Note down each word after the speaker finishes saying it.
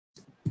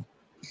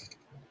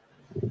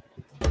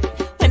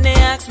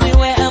ask me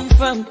where I'm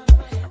from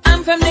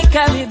the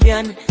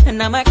Caribbean,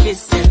 and I'm a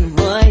Christian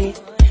boy.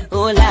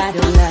 Oh lad,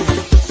 oh lad.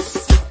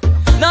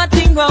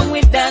 Nothing wrong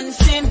with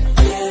dancing,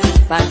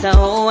 part of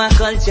our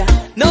culture.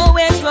 No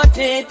ways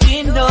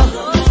rotating, no.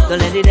 Don't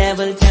let the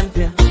devil tempt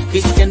you.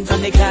 Christian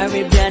from the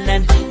Caribbean,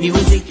 and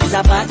music is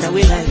a part of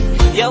our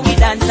life. Yeah, we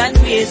dance and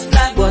raise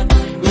flag, but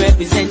we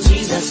represent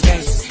Jesus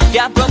Christ.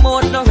 Yeah,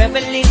 promote no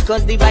reveling,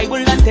 cause the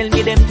Bible don't tell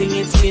me them thing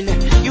is sin.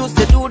 Used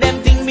to do them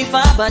thing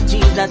before, but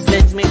Jesus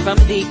cleansed me from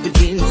deep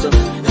within. So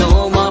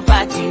no more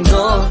partying,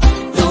 no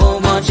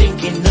more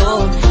drinking,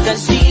 no.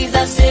 Cause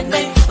Jesus saved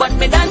me, but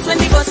me dance when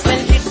the gospel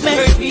hit me.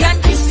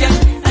 Caribbean Christian,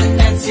 and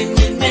dancing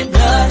in my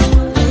blood.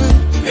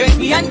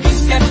 Caribbean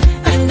Christian,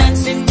 and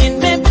dancing in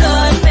my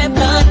blood, my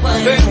blood.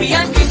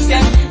 Caribbean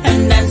Christian,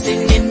 and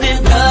dancing in my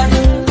blood.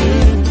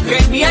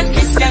 Caribbean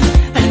Christian,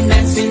 and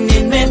dancing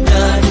in my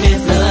blood, my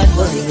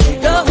blood.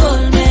 Don't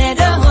hold me,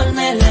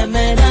 let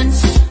me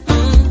dance.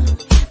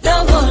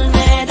 Don't hold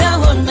me,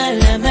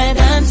 let me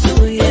dance.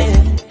 Oh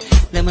yeah,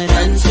 let me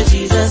dance to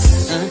Jesus.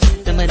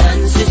 Let me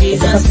dance to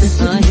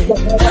Jesus. Oh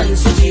yeah,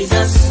 dance to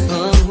Jesus.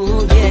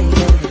 Oh yeah,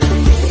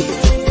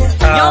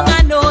 yeah. Young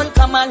and old,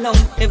 come along.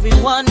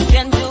 Everyone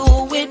can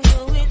do it.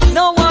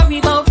 No worry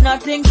about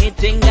nothing.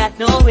 It ain't got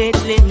no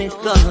weight limit.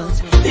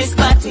 Cause this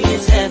party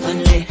is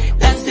heavenly.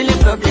 That's still a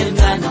problem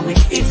gone away.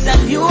 It's a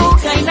new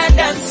kind of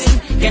dancing.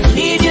 Can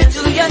lead you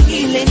to your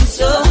healing.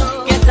 So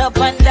get up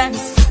and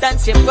dance.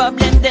 Dance your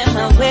problem them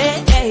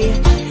away.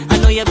 I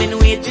know you've been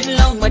waiting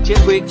long, but your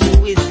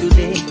breakthrough is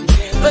today.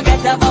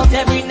 Forget about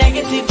every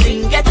negative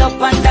thing. Get up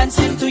and dance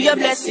into your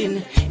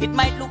blessing. It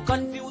might look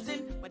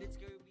confusing, but it's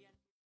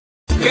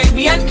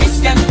Caribbean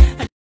Christian.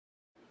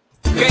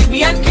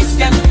 Caribbean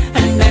Christian,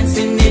 and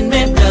dancing in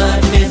my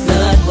blood,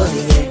 boy.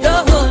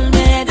 Don't hold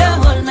me,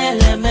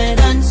 let me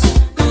dance.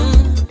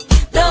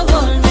 Don't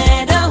hold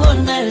me,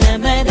 let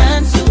me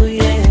dance. Oh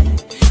yeah,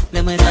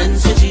 let me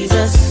dance to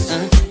Jesus.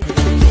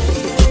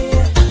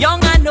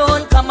 Young and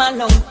old, come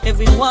along.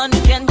 Everyone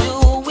can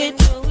do it.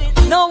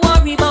 No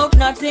worry about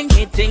nothing.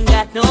 It ain't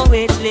got no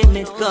weight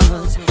limit.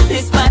 Cause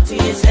this party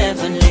is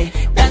heavenly.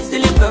 That's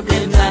still a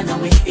problem gone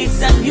away.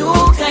 It's a new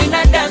kind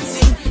of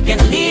dancing. Can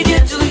lead you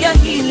to your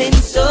healing.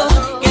 So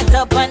get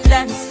up and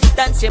dance.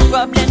 Dance your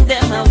problem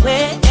them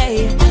away.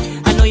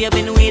 I know you've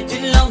been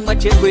waiting long,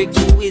 but your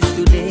breakthrough is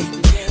today.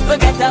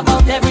 Forget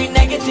about every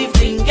negative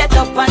thing. Get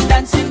up and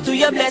dance into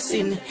your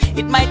blessing.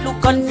 It might look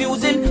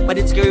confusing, but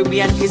it's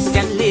Caribbean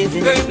Christian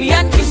living.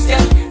 Caribbean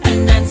Christian,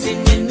 and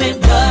dancing in my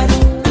blood.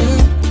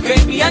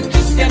 Caribbean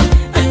Christian,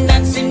 and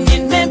dancing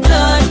in my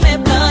blood, my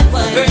blood.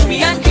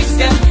 Caribbean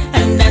Christian,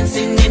 and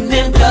dancing in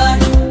my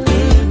blood.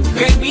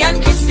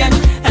 Caribbean Christian,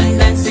 and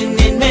dancing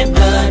in my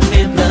blood,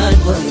 my blood.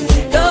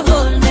 Don't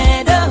hold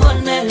me,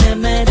 let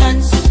me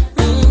dance.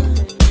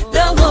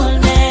 Don't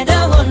hold me,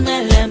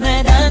 let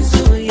me dance.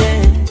 Oh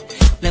yeah,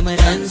 let me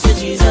dance to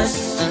Jesus.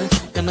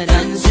 Let me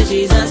dance to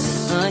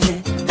Jesus. Oh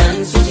yeah,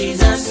 dance to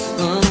Jesus.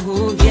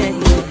 Oh yeah,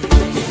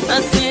 yeah. I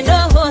say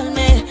don't hold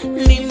me,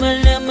 leave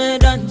me, let me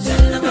dance.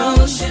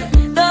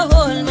 Don't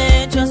hold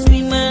me, just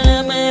leave me,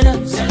 let me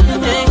dance.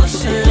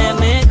 Let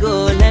me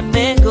go, let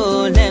me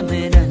go, let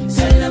me dance.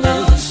 Let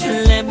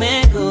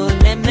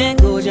me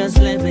go, just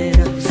let me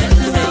dance.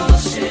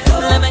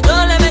 Let me go,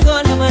 let me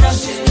go, let me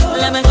dance.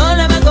 Let me go,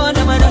 let me go,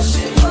 let me dance.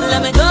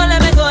 Let me go,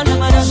 let me go, let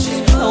me dance.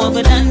 I want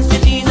to dance to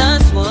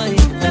Jesus, boy.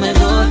 Let me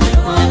go,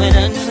 let me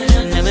dance.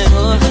 Let me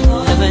go,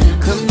 let me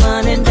come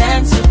on and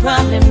dance your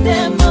problem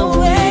them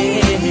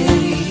away.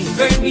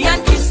 Caribbean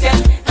Christian,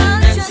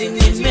 and dancing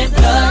in my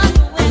blood.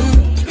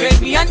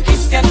 Caribbean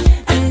Christian,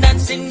 and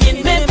dancing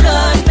in my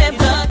blood, my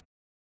blood.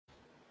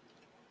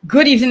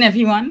 Good evening,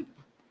 everyone.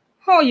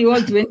 How are you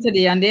all doing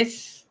today on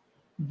this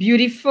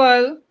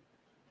beautiful,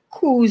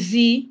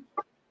 cozy,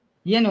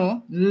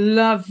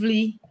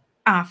 lovely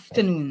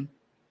afternoon?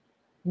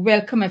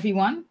 Welcome,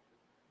 everyone,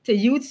 to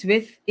Youths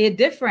with a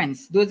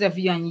Difference. Those of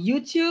you on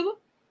YouTube,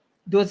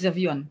 those of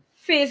you on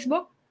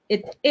Facebook,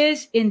 it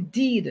is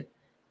indeed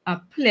a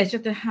pleasure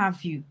to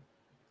have you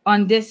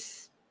on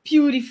this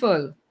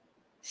beautiful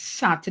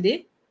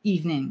Saturday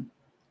evening.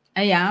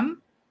 I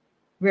am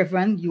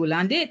Reverend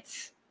Yolande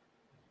Yates.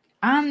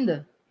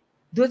 And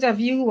those of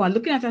you who are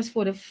looking at us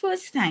for the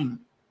first time,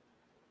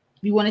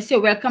 we want to say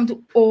welcome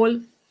to all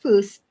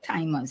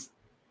first-timers.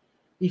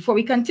 Before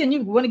we continue,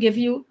 we want to give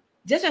you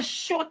just a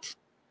short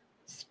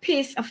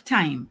space of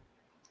time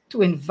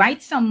to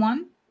invite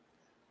someone,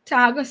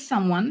 tag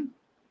someone,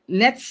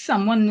 let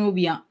someone know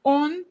we are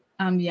on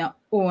and we are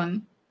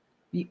on.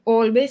 We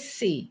always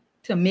say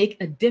to make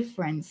a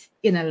difference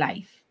in a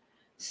life.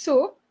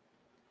 So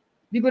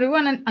we're going to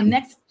run a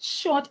next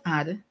short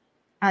ad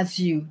as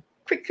you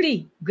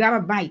quickly grab a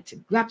bite,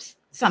 grab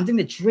something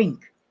to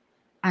drink,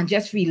 and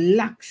just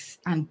relax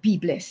and be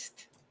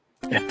blessed.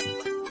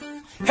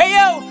 Hey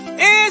yo,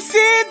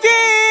 ACD,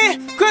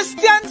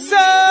 Christian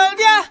Soul,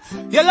 yeah.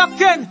 You're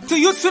locked in to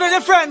Youths with a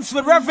Difference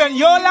with Reverend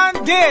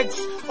Yolande Yates,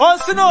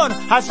 also known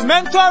as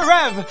Mentor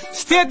Rev.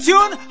 Stay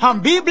tuned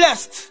and be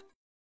blessed.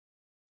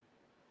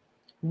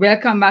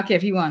 Welcome back,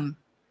 everyone.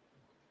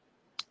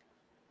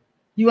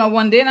 You are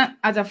wondering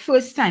as a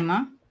first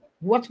timer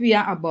what we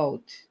are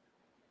about.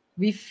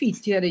 We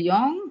feature the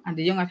young and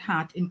the young at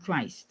heart in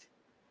Christ.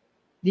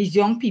 These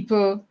young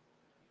people,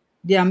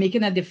 they are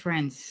making a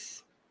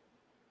difference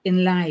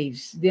in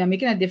lives. They are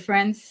making a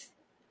difference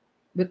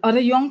with other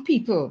young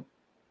people.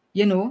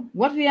 You know,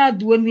 what we are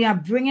doing, we are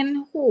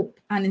bringing hope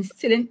and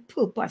instilling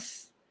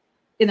purpose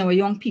in our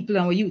young people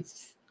and our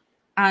youths.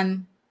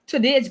 And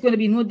today it's going to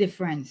be no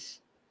difference.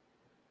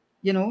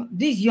 You know,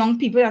 these young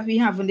people that we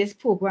have in this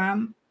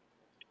program,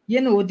 you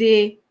know,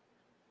 they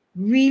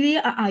really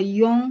are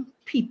young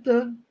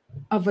people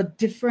of a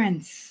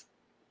difference.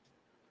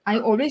 I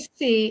always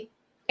say,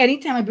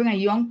 anytime I bring a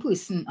young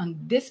person on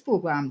this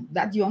program,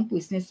 that young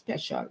person is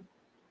special.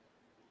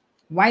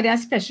 Why they're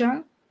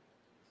special?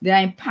 They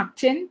are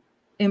impacting,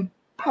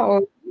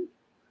 empowering,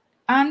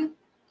 and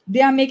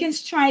they are making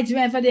strides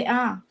wherever they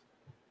are.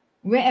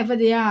 Wherever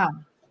they are,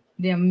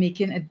 they are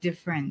making a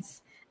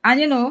difference.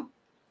 And you know,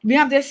 we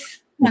have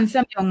this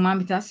handsome young man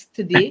with us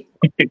today.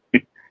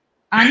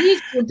 And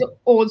he's going to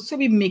also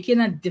be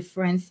making a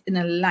difference in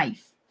a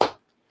life. And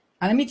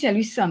let me tell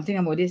you something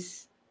about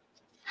this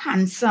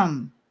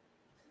handsome,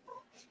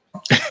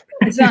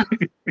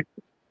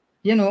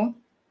 you know,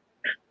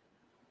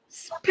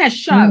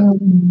 special,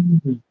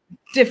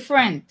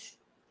 different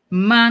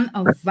man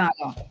of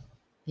valor.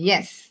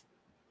 Yes.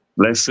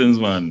 Blessings,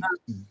 man.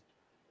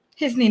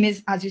 His name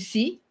is, as you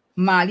see,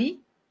 Marley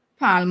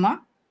Palmer.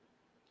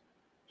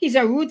 He's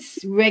a roots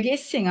reggae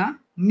singer,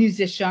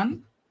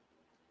 musician.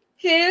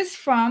 Hails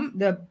from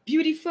the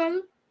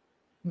beautiful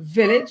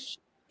village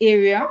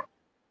area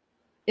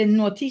in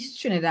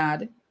Northeast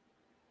Trinidad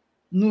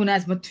known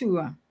as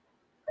Matura.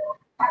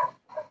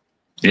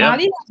 Yeah.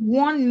 Marley has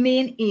one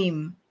main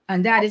aim,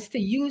 and that is to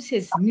use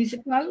his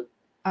musical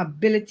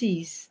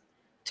abilities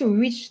to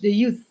reach the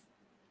youth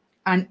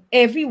and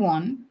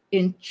everyone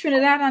in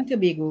Trinidad and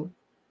Tobago,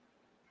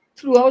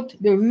 throughout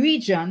the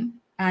region,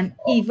 and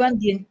even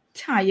the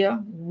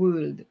entire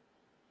world.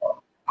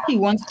 He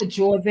wants to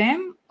draw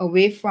them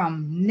away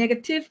from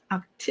negative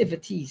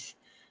activities.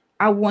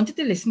 I wanted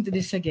to listen to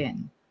this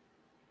again.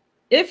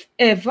 If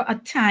ever a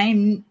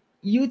time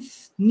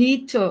youths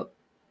need to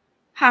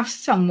have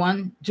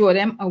someone draw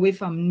them away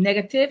from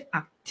negative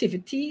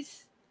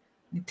activities,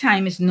 the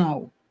time is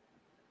now.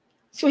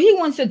 So he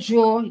wants to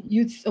draw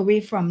youths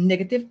away from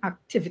negative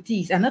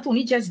activities. And not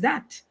only just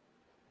that,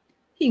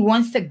 he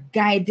wants to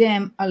guide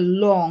them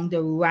along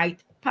the right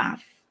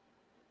path.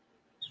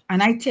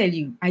 And I tell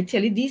you,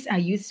 these are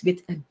youths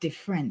with a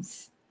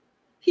difference.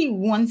 He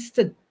wants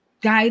to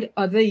guide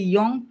other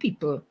young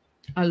people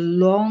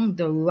along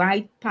the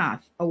right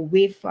path,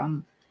 away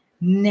from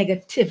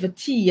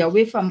negativity,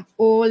 away from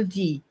all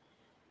the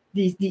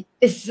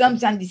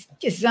isms and the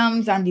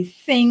schisms and the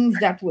things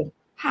that would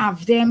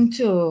have them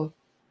to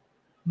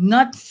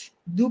not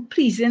do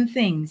pleasing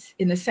things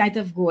in the sight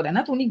of God, and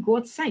not only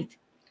God's sight,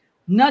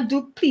 not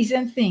do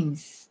pleasing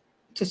things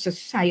to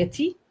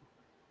society,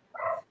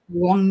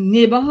 wrong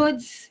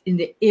neighborhoods in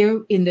the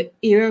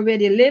area where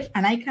they live,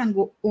 and I can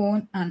go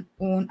on and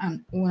on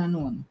and on and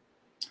on.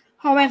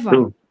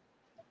 However,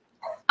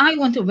 I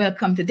want to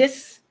welcome to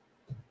this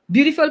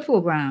beautiful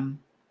program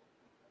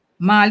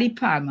Marley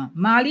Palmer.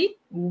 Marley,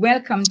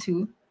 welcome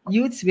to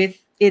Youths with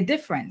a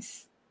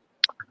Difference.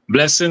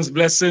 Blessings,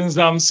 blessings.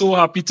 I'm so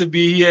happy to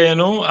be here, you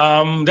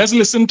know. Just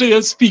listen to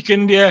you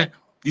speaking there.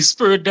 The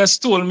Spirit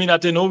just told me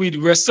that, you know, we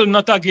wrestle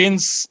not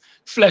against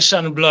flesh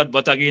and blood,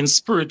 but against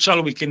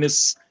spiritual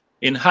wickedness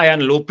in high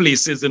and low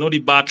places. You know, the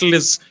battle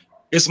is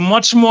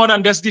much more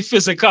than just the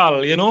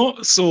physical, you know.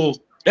 So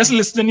just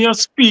listening to you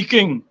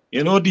speaking,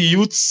 you know, the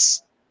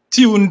youths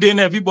tuned in,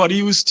 everybody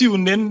who's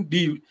tuned in,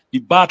 the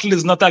battle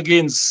is not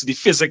against the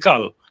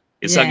physical.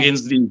 It's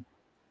against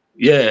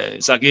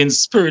it's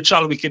against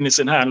spiritual wickedness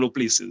in high and low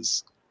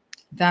places.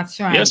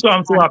 That's right. Yeah, so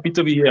I'm so happy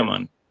to be here,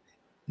 man.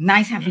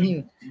 Nice having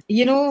you.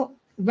 You know,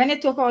 when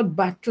you talk about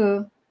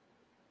battle,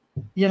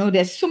 you know,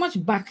 there's so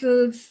much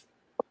battles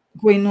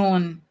going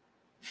on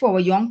for our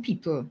young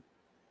people.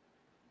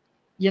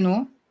 You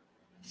know,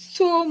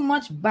 so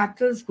much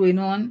battles going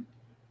on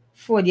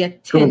for the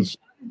attention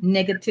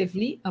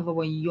negatively of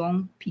our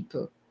young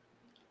people.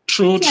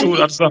 True,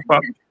 that's a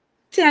fact.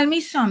 Tell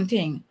me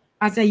something,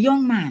 as a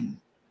young man,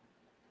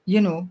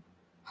 you know,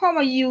 how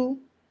are you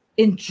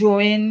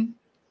enjoying,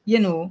 you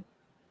know,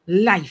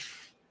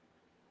 life?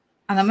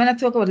 And I'm going to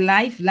talk about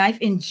life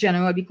in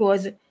general,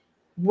 because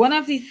one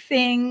of the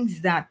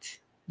things that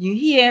you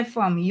hear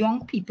from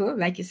young people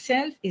like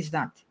yourself is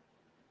that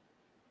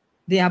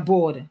they are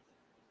bored.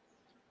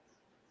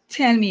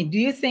 Tell me, do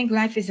you think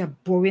life is a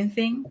boring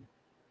thing?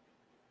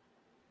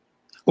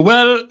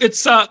 Well,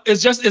 it's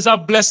a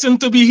blessing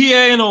to be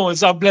here, you know.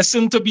 It's a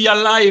blessing to be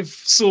alive.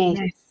 So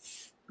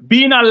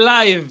being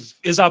alive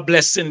is a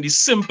blessing. The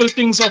simple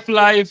things of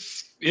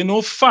life, you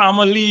know,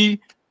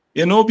 family,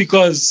 you know,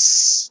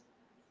 because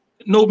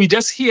no, we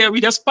just here,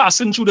 we just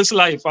passing through this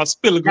life as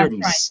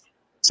pilgrims. Right.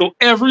 So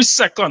every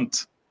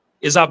second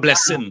is a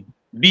blessing.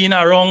 Being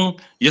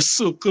around your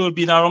circle,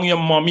 being around your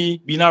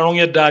mommy, being around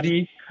your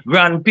daddy,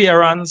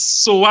 grandparents.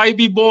 So why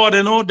be bored,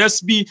 you know?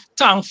 Let's be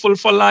thankful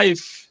for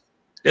life.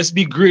 Let's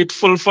be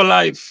grateful for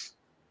life.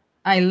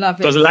 I love it.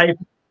 Because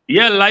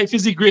life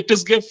is the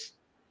greatest gift.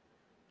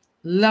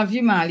 Love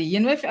you, Marley. You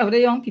know, if other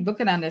young people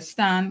can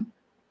understand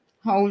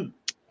how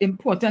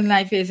important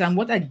life is and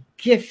what a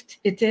gift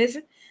it is,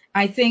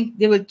 I think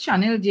they will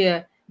channel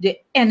their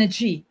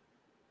energy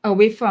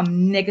away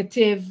from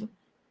negative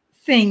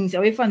things,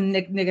 away from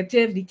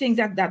negative, the things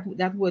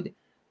that would,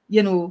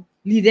 you know,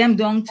 lead them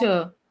down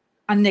to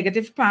a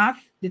negative path,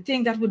 the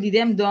thing that would lead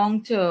them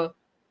down to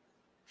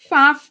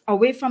far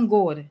away from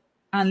God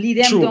and lead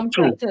them down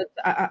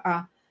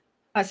to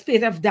a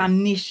state of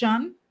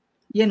damnation,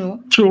 you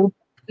know. True.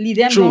 Lead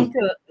them down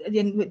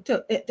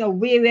to a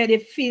way where they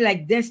feel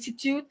like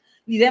destitute,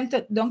 lead them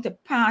down to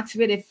parts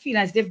where they feel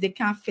as if they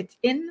can't fit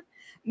in,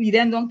 lead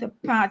them down to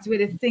parts where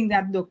they think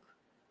that, look,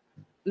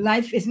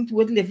 life isn't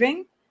worth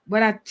living.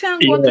 But I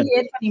thank God to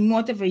hear from the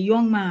mouth of a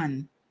young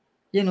man,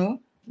 you know,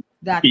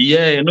 that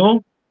you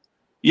know,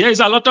 there's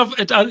a lot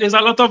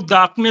of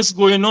darkness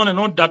going on, you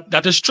know,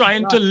 that is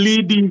trying to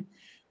lead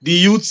the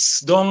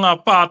youths down a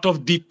path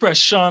of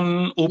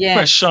depression,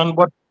 oppression.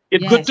 But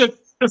it's good to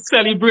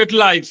celebrate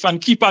life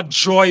and keep a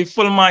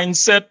joyful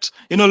mindset.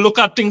 You know, look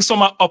at things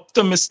from an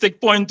optimistic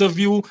point of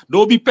view.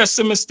 Don't be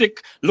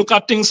pessimistic. Look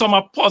at things from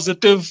a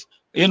positive,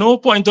 you know,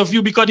 point of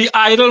view, because the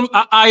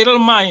idle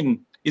mind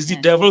is the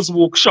devil's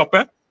workshop.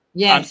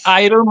 An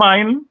idle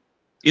mind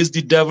is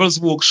the devil's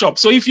workshop.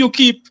 So if you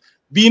keep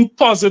being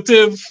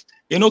positive,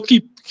 you know,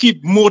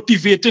 keep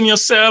motivating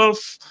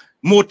yourself,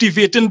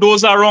 motivating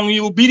those around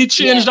you, be the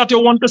change that you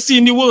want to see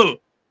in the world.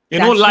 You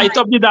know, light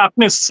up the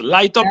darkness,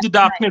 light up the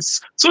darkness.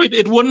 So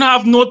it wouldn't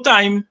have no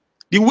time.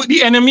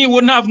 The enemy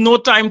wouldn't have no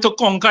time to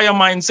conquer your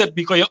mindset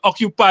because you're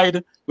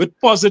occupied with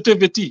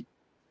positivity.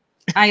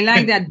 I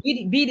like that.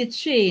 Be the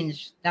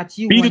change that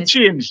you want. Be the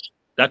change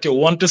that you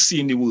want to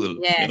see in the world.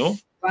 Yes. You know?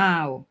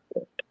 Wow.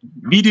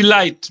 Be the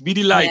light. Be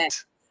the light.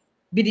 Yes.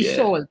 Be the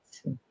salt.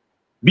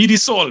 Be the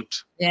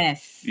salt.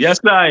 Yes. Yes,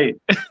 I.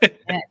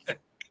 Yes.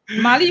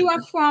 Marley, you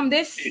are from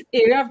this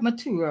area of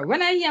Matura.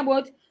 When I hear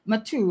about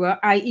Matura,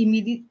 I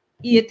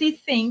immediately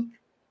think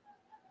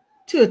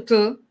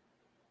turtle,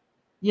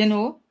 you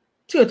know,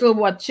 turtle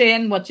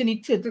watching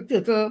the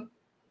turtle,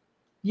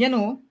 you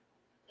know,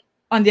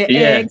 on their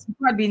eggs.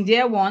 I've been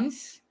there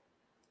once.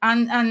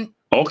 And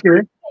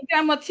okay.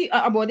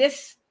 About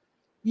this,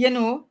 you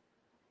know,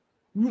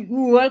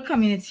 rural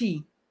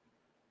community.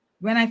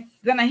 When I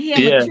hear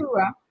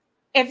Matura,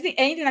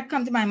 anything that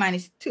comes to my mind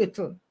is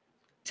turtle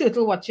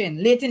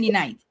watching late in the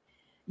night.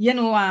 You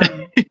know,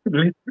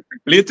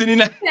 late in the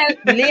night.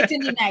 Late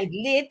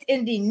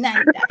in the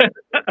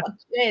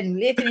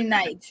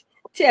night.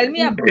 Tell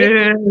me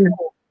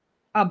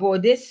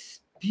about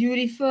this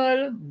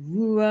beautiful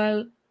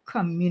rural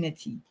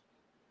community.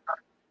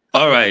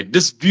 All right,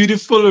 this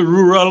beautiful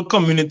rural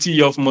community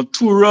of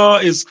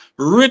Matura is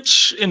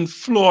rich in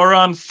flora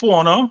and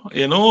fauna.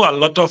 You know, a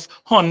lot of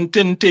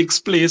hunting takes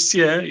place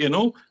here. You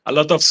know, a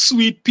lot of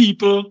sweet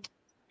people.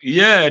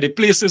 Yeah, the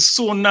place is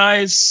so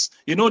nice.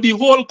 You know, the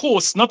whole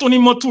coast, not only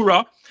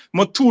Matura,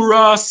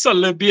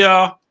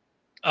 Salabia,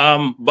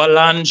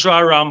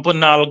 Balandra,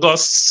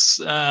 Rampanalgos,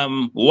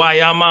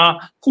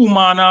 Wayama,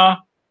 Kumana,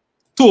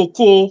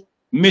 Toko,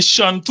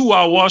 Mission,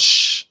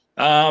 Tuawash,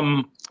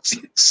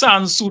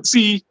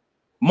 Sansuti,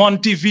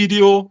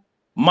 Montevideo,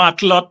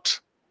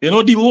 Matlot. You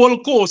know, the whole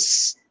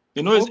coast,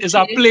 you know, is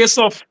a place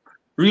of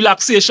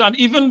relaxation,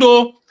 even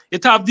though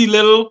it have the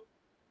little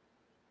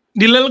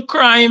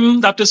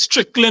crime that is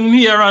trickling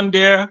here and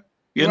there.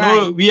 You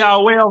know, we are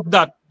aware of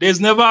that.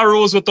 There's never a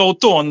rose without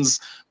thorns,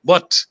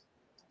 but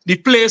the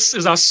place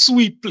is a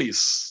sweet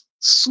place.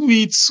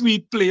 Sweet,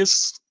 sweet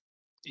place.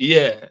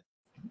 Yeah.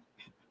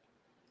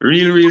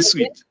 Real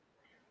sweet.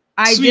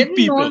 I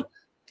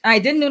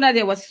didn't know that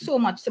there was so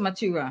much to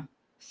Matura.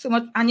 So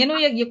much, and you know,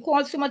 you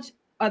call so much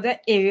other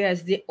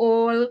areas, they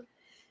all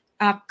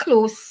are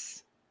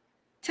close,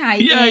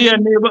 tight. Yeah,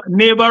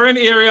 neighboring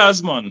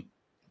areas, man.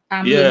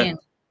 I'm learning.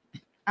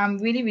 I'm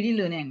really, really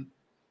learning.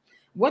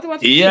 What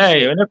about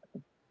fishing?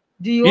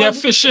 Do you have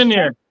fishing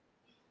here?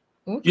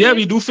 Okay. Yeah,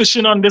 we do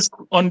fishing on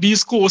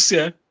these coasts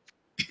here.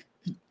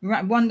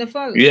 Right,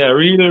 wonderful. Yeah,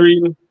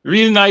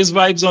 real nice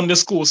vibes on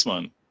this coast,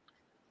 man.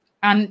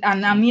 And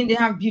I mean, they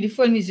have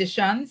beautiful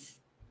musicians.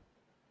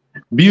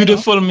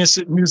 Beautiful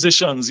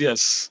musicians,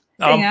 yes.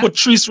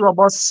 Patrice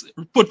Roberts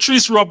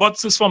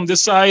is from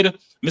this side.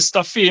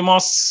 Mr.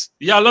 Famous.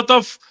 Yeah, a lot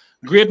of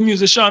great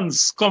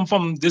musicians come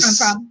from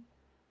this.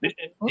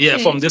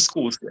 From this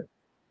coast.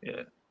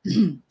 Yeah.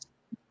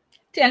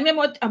 Tell me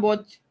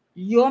about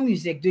your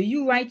music. Do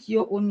you write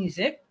your own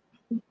music?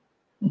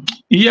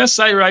 Yes,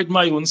 I write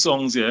my own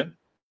songs. Yeah.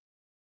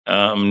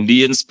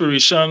 The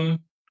inspiration,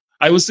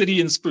 I would say,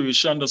 the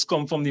inspiration does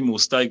come from the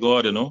Most High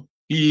God. You know,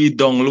 He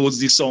downloads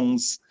the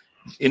songs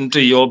into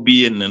your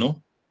being. You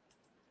know.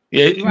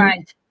 Yeah.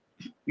 Right.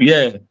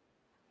 Yeah.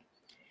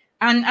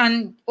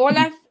 And all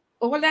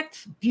that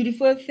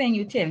beautiful thing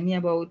you tell me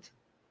about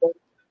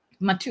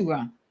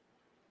Matura.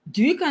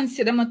 Do you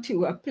consider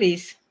Matura a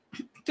place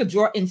to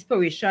draw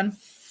inspiration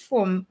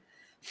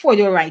for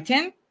your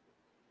writing?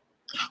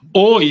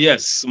 Oh,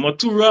 yes.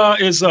 Matura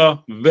is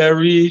a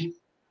very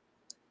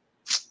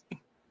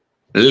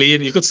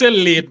laid, you could say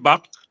laid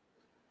back,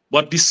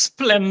 but the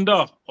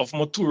splendor of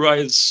Matura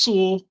is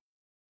so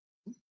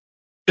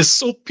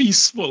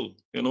peaceful,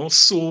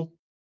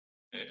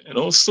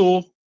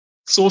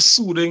 so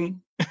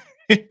soothing.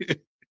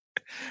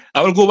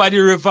 I will go by the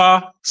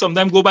river,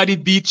 sometimes go by the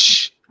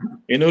beach,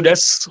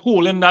 that's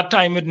holding that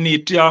time with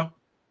nature,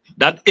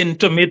 that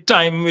intimate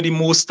time with the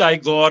Most High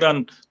God,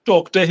 and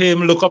talk to him,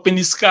 look up in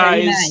the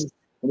skies, nice.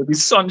 The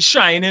sun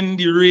shining,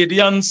 the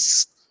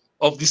radiance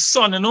of the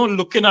sun,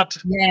 looking at,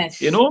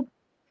 yes.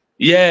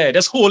 Yeah,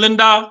 just holding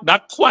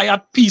that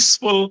quiet,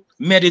 peaceful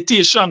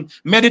meditation.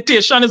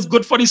 Meditation is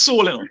good for the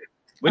soul,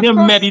 When you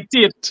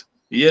meditate,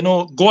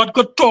 God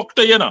could talk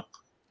to you,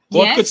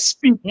 God could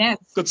speak,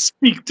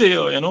 to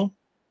you,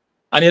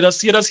 And you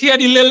just hear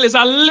the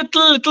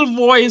little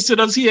voice, you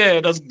just hear,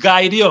 it just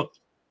guide you.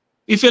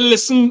 If you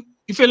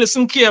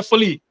listen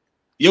carefully,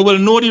 you will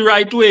know the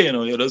right way,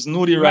 you just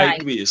know the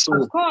right way. So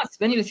of course,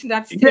 when you listen to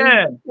that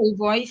still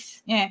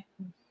voice,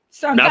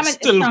 sometimes that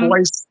still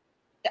voice.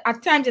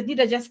 At times you need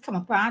to just come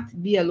apart,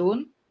 be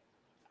alone.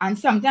 And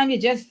sometimes you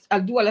just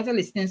do a lot of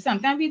listening.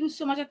 Sometimes we do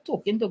so much of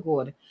talking to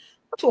God.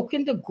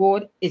 Talking to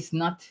God is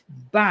not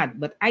bad,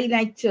 but I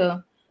like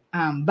to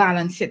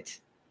balance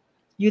it.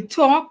 You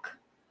talk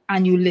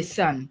and you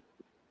listen.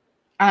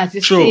 And as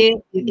you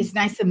say, it's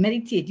nice to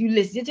meditate. You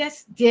listen, you're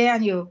just there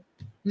and you're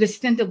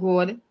listening to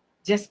God,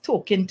 just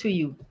talking to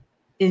you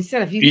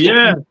instead of you talking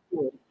to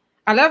God.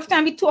 A lot of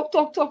time we talk,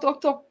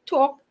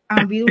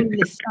 and we don't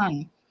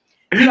listen.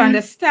 You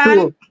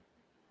understand?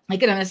 I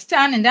can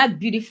understand in that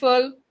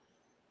beautiful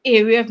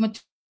area of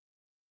Matura.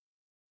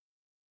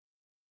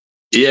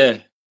 Yeah.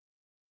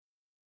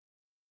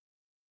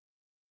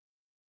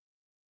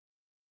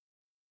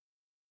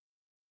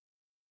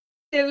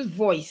 Still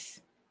voice.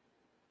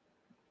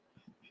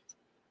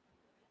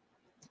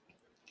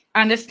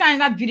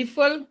 Understand that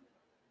beautiful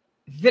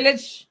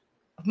village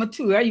of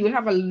Matura, you will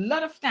have a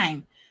lot of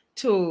time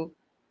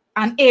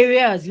and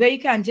areas where you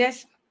can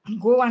just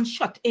go and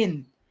shut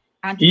in.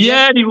 And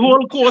the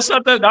whole course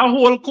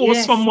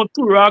from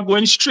Matura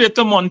going straight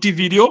to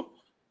Montevideo.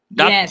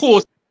 That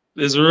coast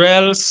is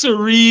real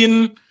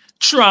serene,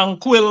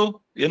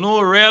 tranquil,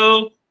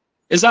 real.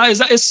 Is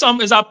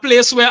a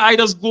place where I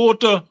just go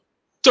to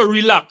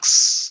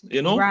relax,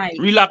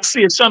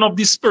 relaxation of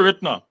the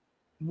spirit now.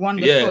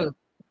 Wonderful. Yeah.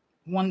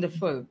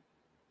 Wonderful.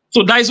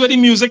 So that is where the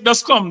music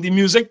does come. The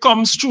music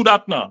comes through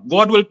that now.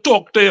 God will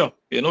talk to you.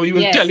 He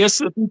will tell you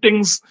certain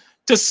things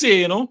to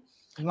say,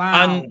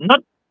 Wow.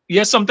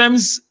 And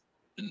sometimes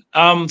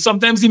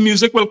the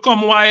music will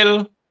come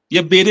while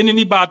you're bathing in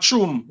the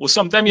bathroom, or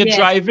sometimes you're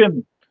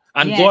driving,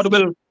 and God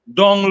will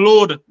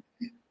download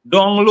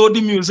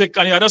the music,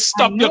 and you have to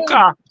stop your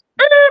car.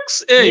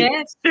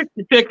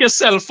 Take your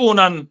cell phone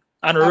and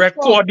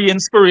record the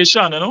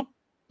inspiration,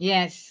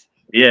 Yes.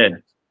 Yeah.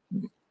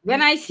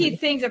 When I see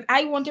things that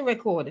I want to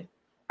record,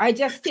 I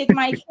just take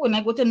my phone,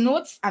 I go to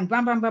notes, and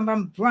bam, bam, bam,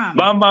 bam, bam.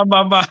 Bam, bam,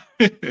 bam, bam.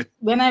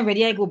 When I'm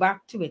ready, I go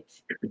back to it.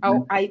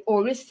 I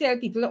always tell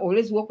people to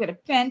always work with a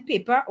pen,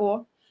 paper,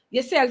 or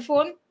your cell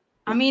phone.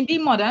 Be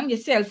modern, your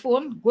cell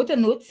phone, go to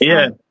notes,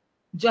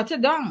 jot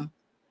it down.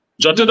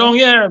 Jot it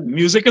down,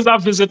 Music is a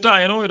visitor,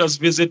 it does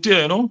visit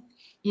you,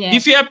 Yes.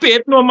 If you pay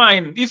it no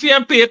mind,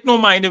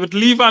 it would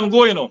leave and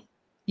go,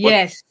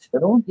 Yes.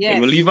 It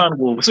will leave and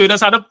go. So you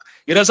just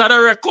had to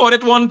record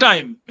it one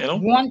time,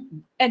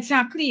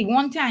 Exactly,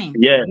 one time.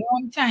 Yeah.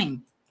 One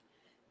time.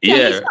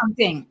 Tell me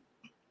something.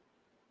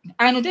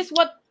 I notice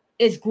what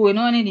is going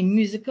on in the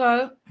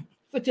musical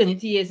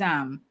fraternity is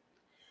a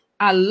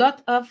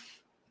lot of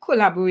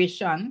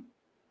collaboration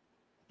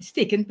is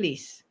taking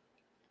place.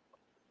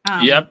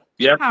 Yep.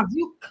 Have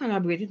you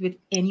collaborated with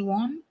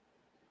anyone?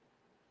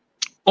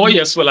 Oh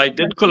yes, well I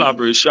did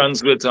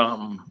collaborations with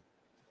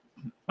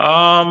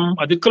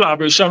I did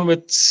collaboration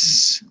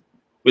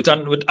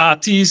with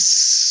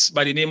artists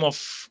by the name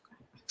of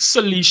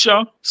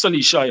Salisha.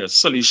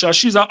 Salisha.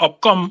 She's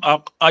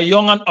a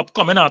young and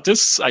upcoming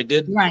artist. I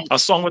did a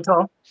song with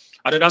her.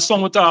 I did a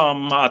song with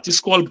an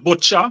artist called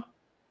Butcher.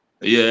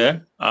 Yeah.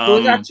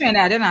 Those are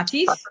Trinidadian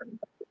artists?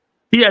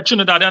 Yeah,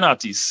 Trinidadian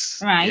artists.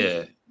 Right.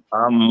 Yeah.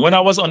 When I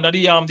was under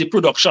the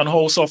production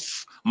house of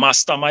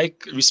Master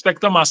Mike,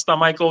 respect the Master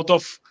Mike out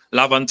of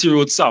Lavantie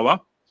Road, Sawa.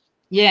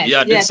 Yes. Yeah,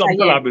 I did some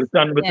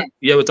collaboration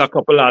with a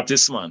couple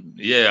artists, man.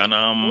 Yeah, and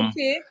I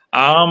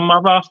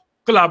have a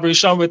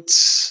collaboration with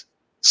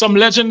some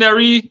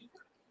legendary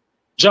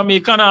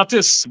Jamaican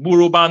artists,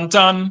 Buru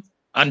Bantan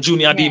and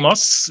Junior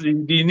Demus.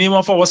 The name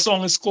of our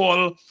song is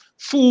called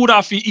Food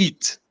After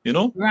Eat,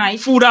 Right.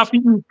 Food After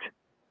Eat.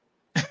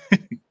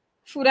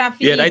 Food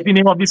After Eat. That's the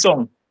name of the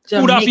song.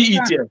 Jamaican. Food After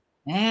Eat,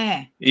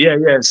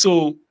 Yeah.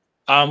 So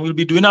we'll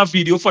be doing a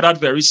video for that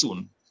very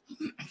soon.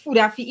 Food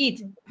After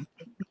Eat.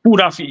 Food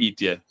After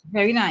Eat, yeah.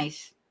 Very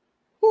nice.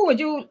 Who would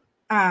you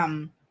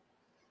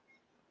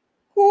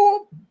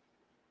who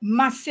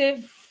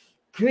massive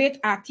great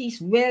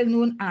artists,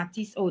 well-known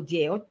artists out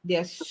there.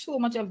 There's so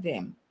much of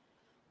them.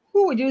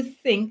 Who would you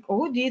think, or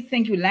who do you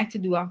think you'd like to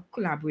do a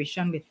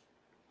collaboration with?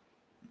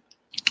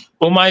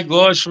 Oh my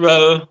gosh,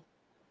 well,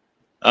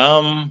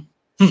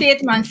 Say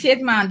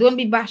it, man. Don't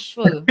be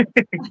bashful.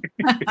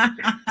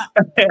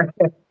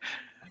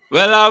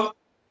 well,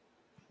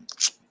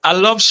 I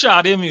love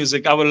Sade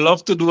music. I would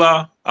love to do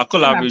a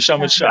collaboration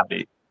with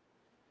Sade.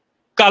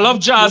 I love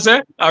jazz,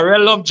 I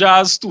really love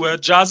jazz too.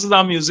 Jazz is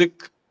a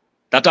music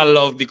that I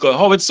love because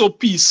how it's so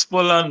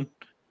peaceful, and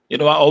you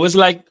know, I always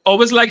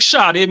like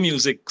Sade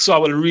music. So I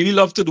would really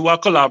love to do a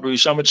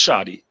collaboration with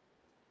Sade.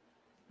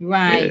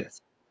 Right.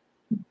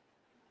 Yeah.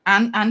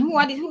 And who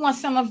are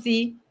some of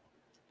the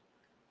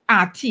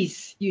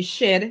artists you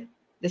shared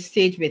the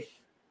stage with?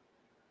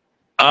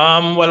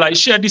 Well, I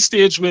shared the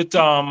stage with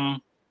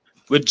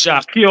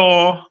Jackie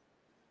or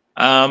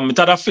with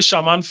other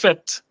Fisherman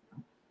Fete.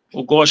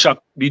 Oh gosh,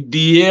 the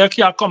year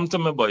can't come to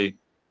me, boy.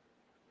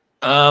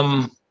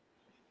 I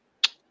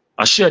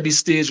shared the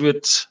stage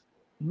with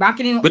back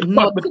in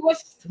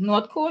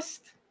North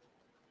Coast?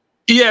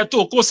 Yeah,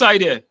 Toko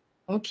side there.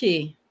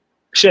 Okay.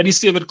 Shared the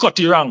stage with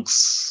Cutty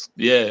Ranks.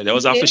 Yeah, there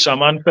was a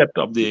Fisherman Fete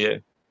up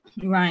there.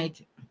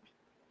 Right.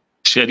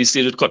 Shared the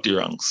stage with Cutty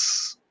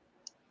Ranks.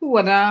 Who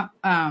other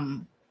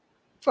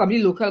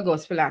probably local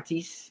gospel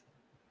artists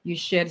you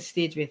shared the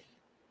stage with?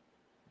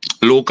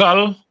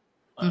 Local?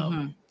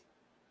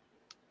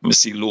 Let me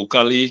see,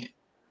 locally.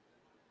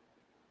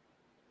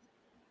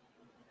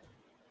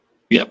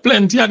 Yeah,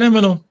 plenty of them,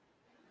 you know.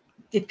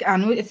 I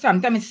know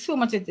sometimes it's so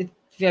much, it's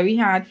very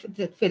hard for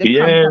the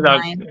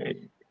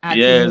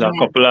a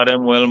couple of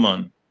them well,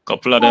 man.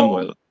 Couple of them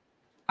well.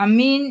 I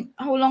mean,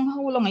 how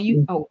long are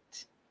you out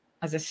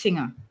as a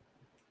singer?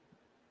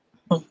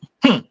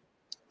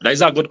 That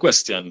is a good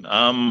question.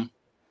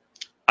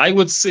 I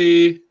would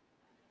say,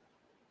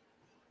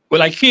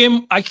 well, I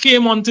came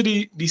onto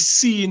the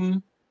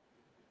scene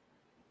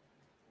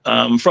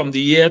from the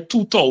year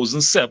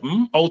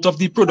 2007 out of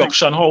the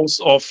production house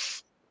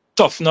of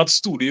Tough Nut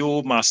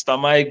Studio, Master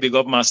Mike, big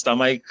up Master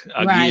Mike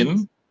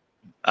again.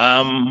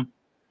 Right.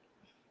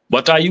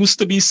 But I used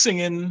to be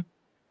singing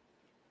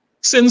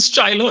since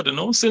childhood, you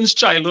know, since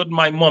childhood.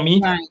 My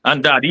mommy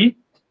and daddy,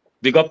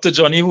 big up to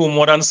Johnny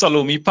Homewood and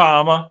Salome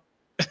Palmer.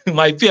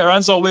 My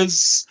parents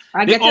always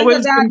encourage.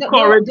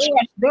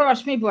 Don't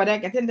rush me, brother.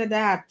 Get into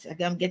that.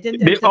 I'm getting.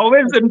 They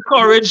always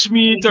encourage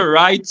me to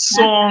write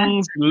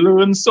songs,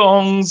 learn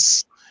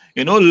songs.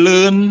 You know,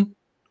 learn.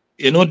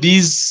 You know,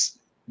 these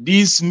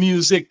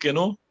music. You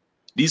know,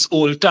 these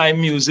old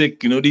time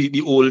music. You know,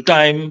 the old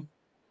time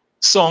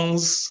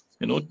songs.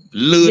 You know,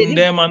 learn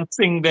them and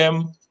sing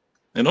them.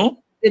 You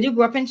know. Did you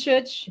grow up in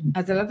church?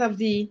 As a lot of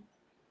the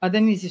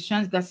other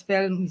musicians,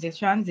 gospel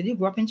musicians, did you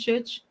grow up in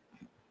church?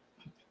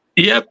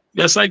 Yep.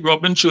 Yes, I grew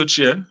up in church,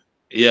 yeah.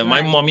 Yeah,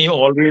 my mommy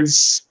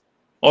always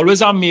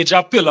a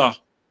major pillar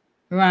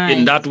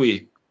in that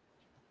way.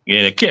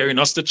 Yeah, carrying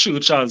us to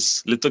church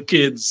as little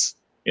kids,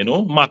 you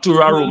know,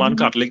 Matura Roman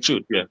Catholic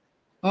Church, yeah.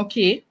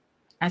 Okay.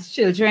 As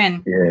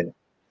children. Yeah.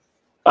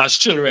 As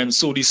children.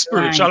 So the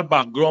spiritual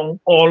background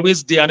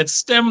always there. And it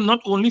stemmed not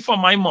only from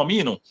my mommy,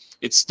 you know,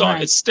 it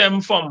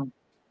stemmed from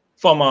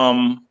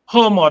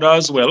her mother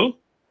as well.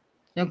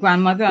 Your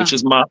grandmother. Which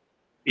is my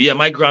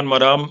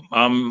grandmother,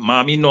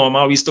 Mommy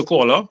Norma, we used to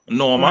call her,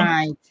 Norma.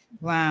 Right,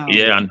 wow.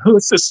 Yeah, and her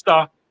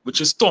sister,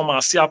 which is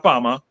Thomasia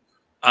Palmer,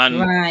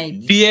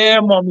 and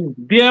dear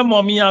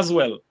mommy as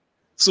well.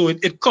 So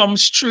it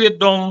comes straight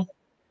down,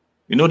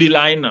 you know, the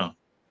line now.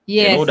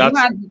 Yes, you know,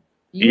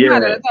 you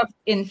had a lot of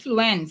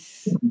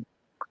influence.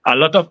 A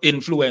lot of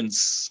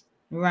influence.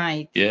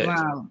 Right, yeah.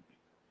 Wow.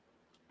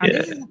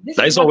 And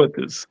that's how it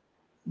is.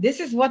 This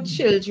is what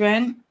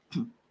children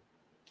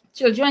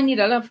need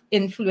a lot of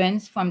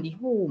influence from the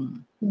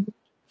home.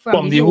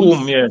 From the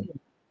home, yeah.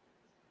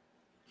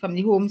 From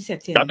the home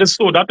setting. That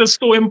is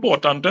so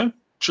important.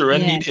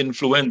 Children need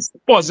influence,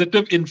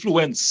 positive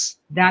influence.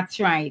 That's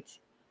right.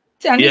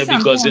 Tell me something.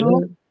 Because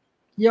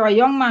you're a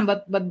young man,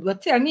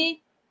 but tell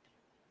me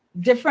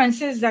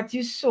differences that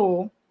you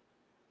saw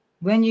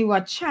when you were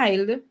a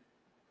child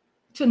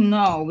to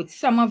now with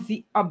some of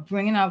the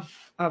upbringing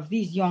of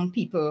these young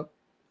people,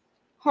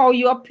 how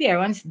your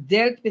parents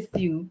dealt with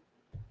you.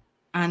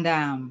 And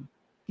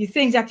the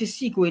things that you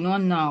see going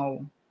on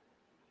now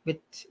with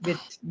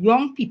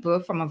young people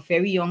from a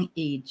very young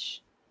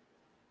age.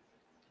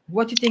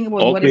 What do you think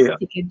about what is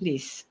taking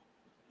place?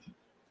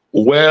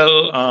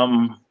 Well,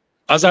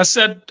 as I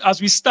said,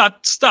 as we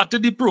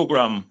started the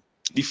program,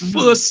 the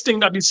first thing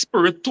that the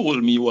Spirit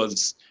told me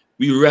was,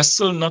 we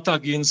wrestle not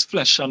against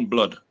flesh and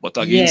blood, but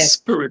against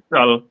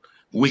spiritual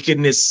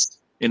wickedness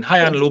in high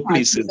and low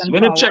places.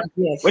 When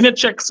you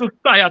check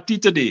society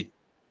today,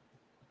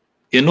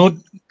 you know,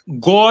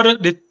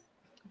 God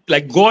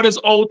is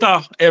out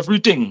of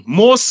everything.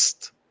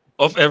 Most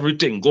of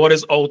everything, God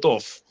is out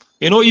of.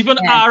 You know, even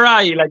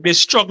RI, like they're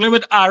struggling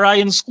with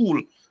RI in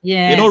school.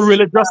 Yeah. You know,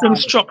 religious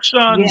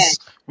instructions.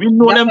 We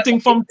know them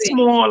things from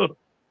small.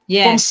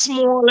 From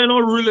small,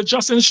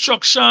 religious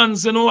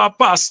instructions, a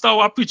pastor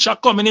or a preacher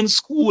coming in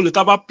school, it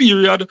have a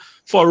period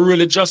for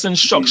religious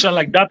instruction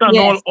like that and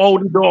all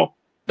out the door.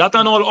 That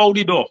and all out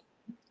the door.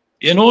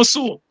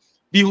 So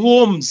the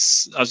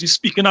homes, as we're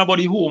speaking about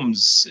the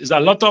homes, is a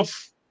lot of,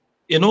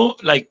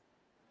 like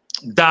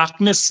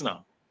darkness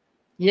now.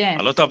 Yes.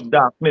 A lot of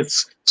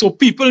darkness. So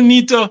people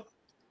need to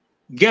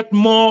get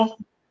more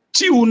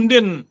tuned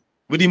in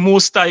with the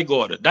Most High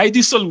God. That is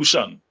the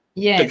solution.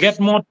 Yes. To get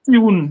more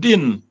tuned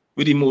in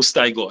with the Most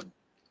High God.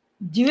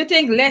 Do you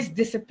think less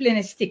discipline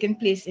is taking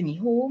place in the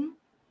home?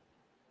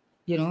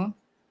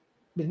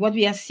 With what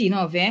we have seen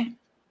over there?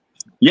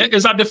 Yeah,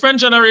 it's a different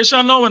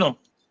generation now,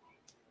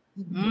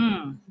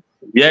 Mm.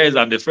 Yeah, it's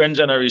a different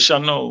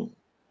generation now,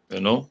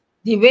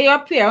 The way your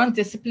parents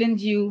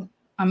disciplined you,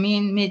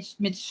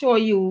 made sure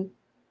you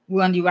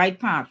were on the right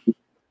path.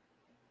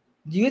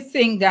 Do you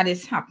think that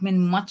is happening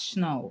much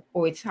now,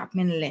 or it's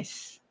happening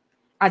less?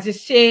 As you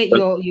say,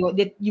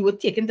 you were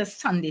taken to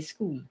Sunday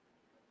school.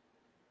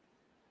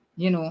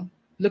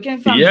 Looking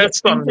from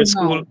Sunday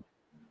school.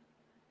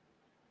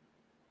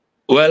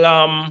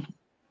 Well,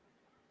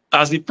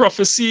 as the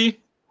prophecy,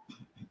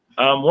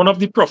 one of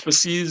the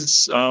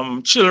prophecies,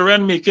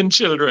 children making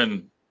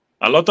children.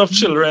 A lot of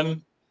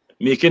children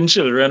making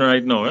children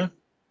right now,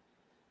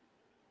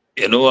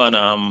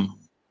 and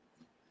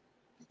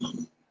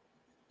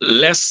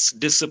less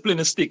discipline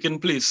is taking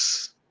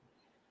place.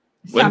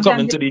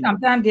 Sometimes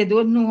they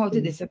don't know how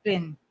to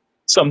discipline.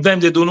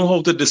 Sometimes they don't know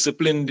how to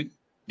discipline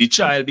the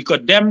child because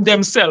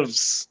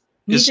themselves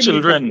is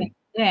children.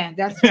 Yeah,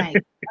 that's right.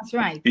 That's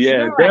right.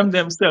 Yeah,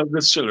 themselves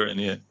is children.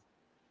 Yeah.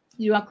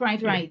 You are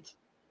quite right.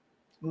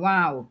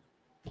 Wow.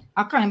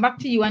 I'm coming back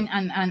to you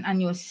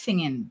and your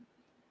singing.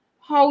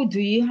 How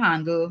do you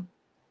handle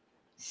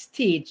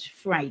stage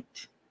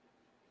fright?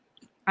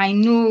 I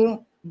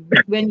know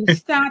when you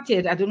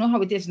started, I don't know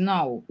how it is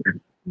now,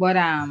 but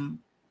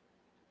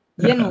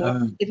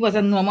it was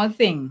a normal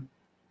thing,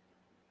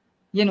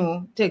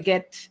 to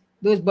get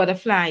those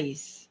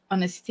butterflies on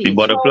the stage. The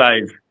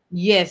butterflies.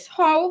 Yes.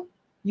 How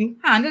you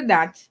handle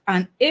that,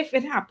 and if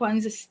it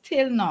happens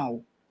still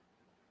now,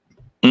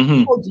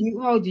 how do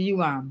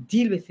you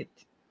deal with it?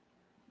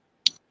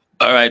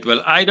 All right.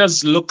 Well, I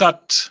just look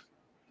at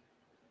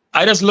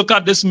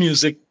this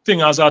music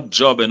thing as a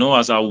job,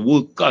 as a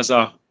work,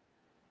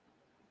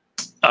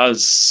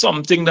 as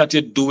something that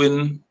you're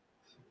doing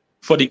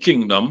for the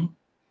kingdom.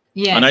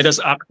 Yes. And I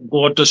just ask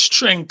God to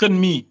strengthen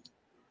me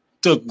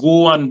to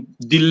go and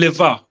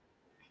deliver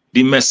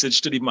the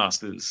message to the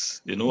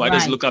masses. I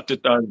just look at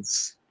it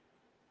as,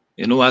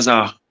 as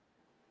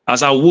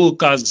a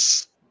work,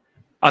 as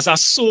a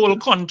soul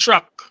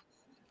contract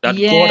that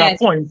God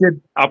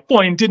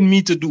appointed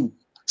me to do.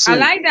 So, I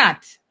like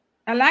that.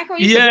 I like how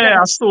you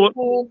a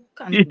soul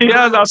contract.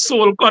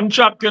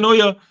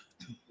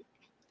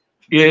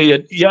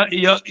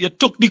 You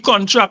took the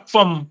contract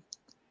from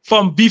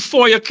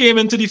before you came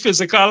into the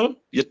physical.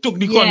 You took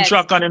the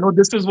contract, and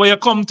this is what you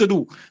come to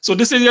do. So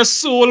this is your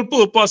sole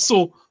purpose.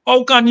 So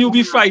how can you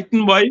be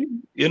frightened by?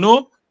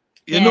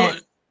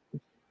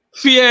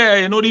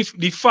 Fear.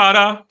 The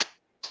Father.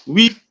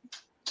 We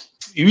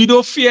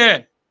don't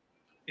fear.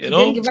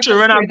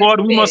 Children of God,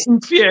 we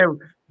mustn't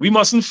fear. We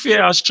mustn't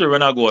fear as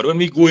children of God. When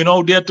we're going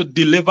out there to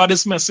deliver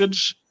this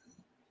message,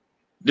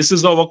 this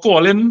is our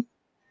calling.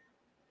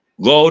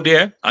 Go out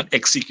there and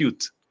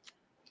execute.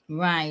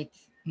 Right.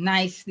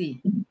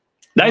 Nicely.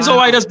 That is how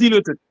I just deal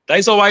with it. That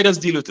is how I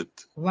just deal with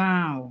it.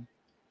 Wow.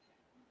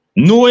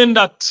 Knowing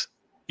that,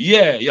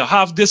 you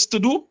have this to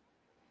do,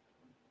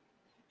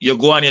 you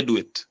go and you do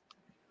it.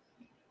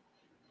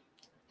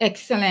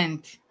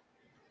 Excellent.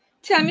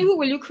 Tell me, who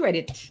will you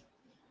credit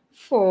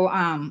for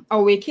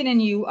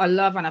awakening you a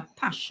love and a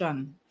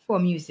passion for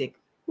music?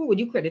 Who would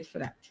you credit for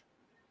that?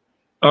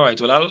 All right.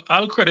 Well,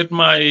 I'll credit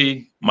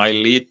my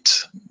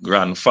late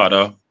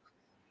grandfather,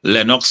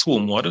 Lennox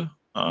Homewood.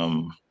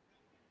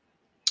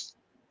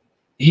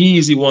 He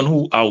is the one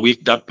who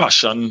awakened that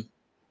passion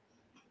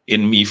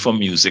in me for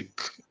music.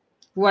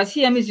 Was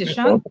he a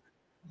musician?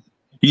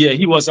 Yeah,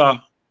 he was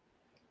a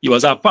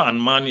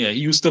pan man. Yeah, he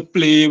used to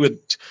play with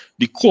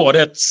the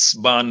Quartets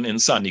band in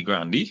Sandy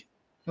Grande.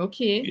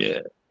 Okay.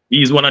 Yeah,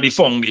 he's one of the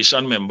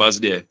foundation members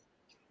there.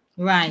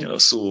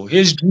 Right. So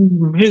his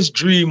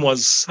dream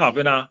was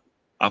having a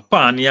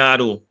pan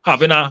yard, or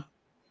having a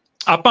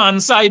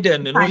pan side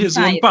then, his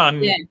own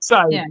pan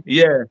side.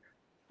 Yeah.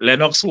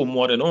 Lennox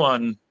Homewood,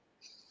 and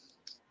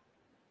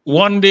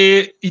one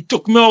day he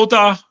took me out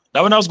that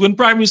when I was going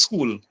primary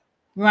school.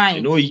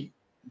 Right.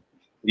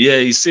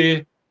 He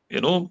say,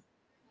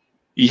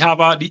 he have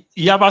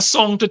a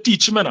song to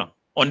teach me now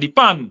on the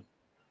pan.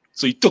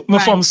 So he took me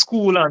from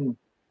school and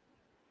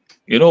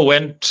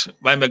went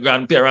by my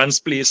grandparents'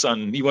 place,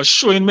 and he was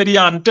showing me the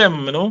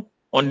anthem,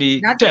 on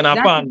the tenor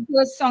pan. That's the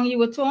first song you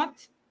were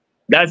taught?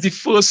 That's the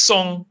first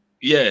song,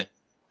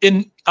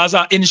 as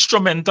an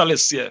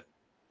instrumentalist,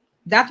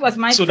 That was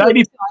my first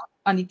song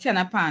on the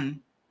tenor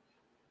pan.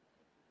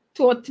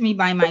 Taught me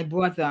by my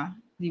brother.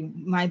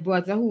 My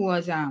brother who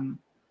was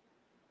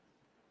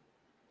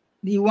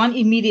the one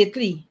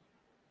immediately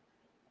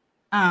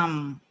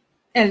elder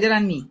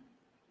than me.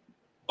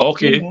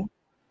 Okay. You know,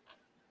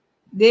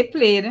 they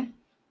played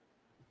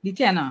the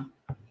tenor.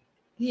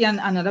 He and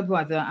another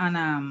brother,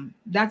 and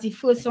that's the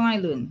first song I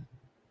learned.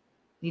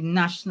 The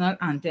national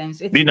anthems.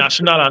 The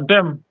national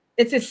anthem.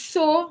 It is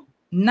so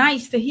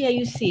nice to hear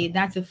you say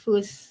that's the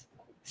first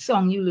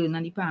song you learn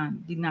on the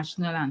pan, the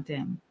national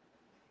anthem.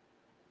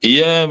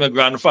 Yeah, my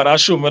grandfather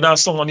showed me that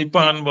song on the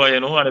pan, boy, you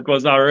know, and it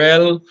was a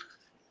real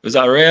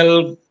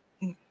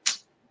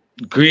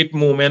great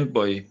moment,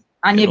 boy.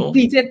 And you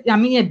beat it, I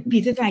mean, you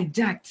beat it like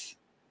that.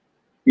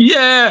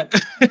 Yeah.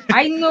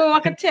 I know, I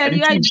can tell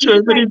you, I beat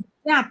it like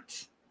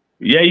that.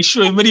 Yeah, he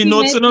showed me the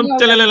notes and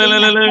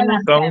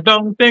dong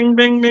dong ding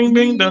ding ding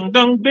ding dong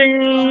dong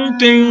ding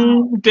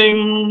ding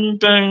ding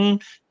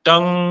ding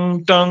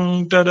dong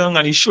dong dong,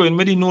 and he's showing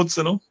me the notes,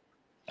 you know.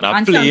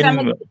 And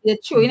sometimes you're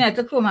showing at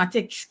a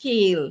chromatic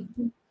scale.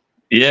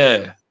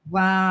 Yeah.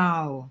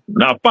 Wow.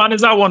 Now, pan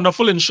is a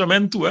wonderful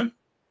instrument too, eh?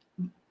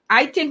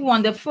 I think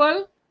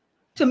wonderful,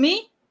 to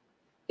me,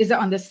 is an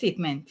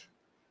understatement.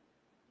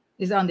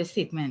 Is an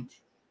understatement.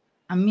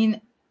 I mean,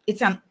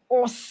 it's an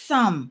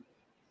awesome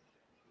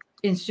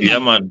instrument. Yeah,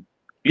 man.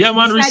 Yeah,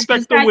 man.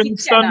 Respect to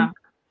Winston.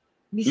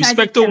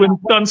 Respect to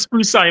Winston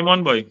Spree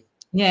Simon, boy.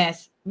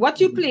 Yes. What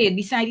you played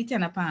beside the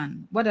tenor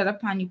pan? What other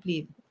pan you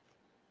played?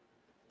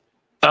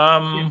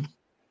 Cello.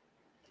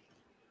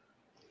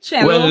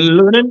 Well,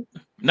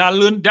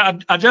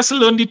 I just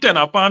learned the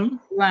tenor pan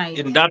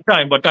in that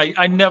time, but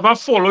I never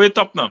follow it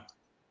up now.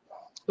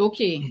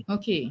 Okay,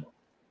 okay.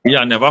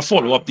 Yeah, I never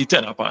follow up the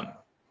tenor pan.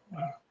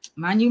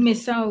 Man, you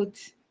miss out.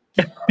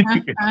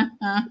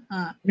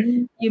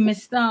 You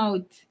missed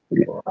out.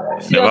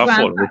 So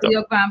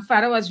your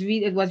grandfather was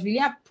really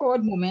a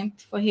proud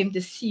moment for him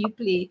to see you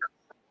play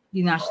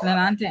the national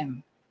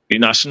anthem. The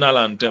national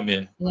anthem,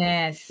 yeah.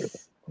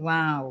 Yes.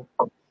 Wow.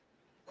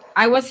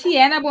 I was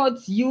hearing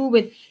about you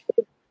with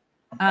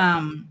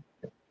a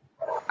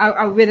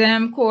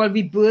rhythm called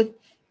Rebirth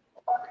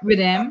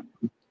Rhythm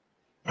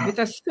with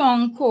a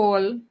song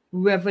called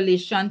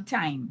Revelation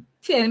Time.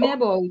 Tell me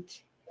about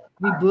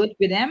Rebirth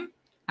Rhythm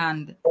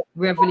and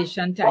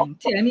Revelation Time.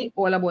 Tell me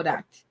all about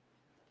that.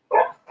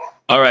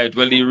 All right.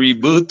 Well, the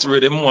Rebirth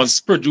Rhythm was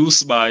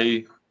produced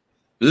by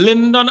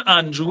Lyndon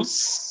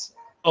Andrews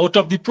out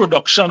of the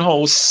production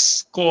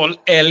house called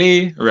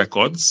LA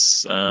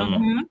Records.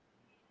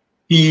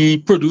 He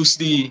produced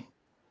the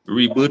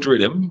Rebirth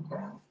Rhythm.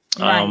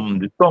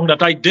 The song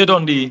that I did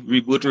on the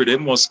Rebirth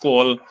Rhythm was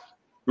called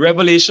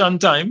Revelation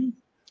Time.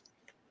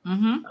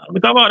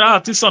 With about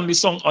artists on the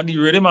song, on the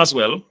rhythm as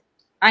well.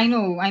 I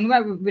know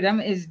rhythm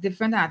is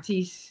different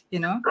artists, you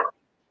know.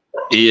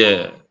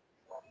 Yeah.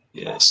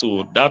 Yeah.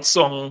 So that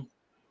song,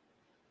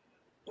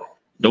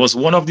 there was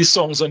one of the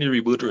songs on the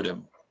Rebirth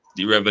Rhythm,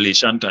 the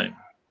Revelation Time.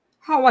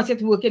 How was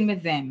it working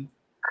with them?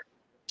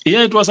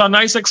 Yeah, it was a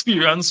nice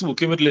experience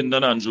working with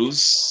Lyndon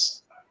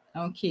Andrews.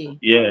 Okay.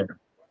 Yeah.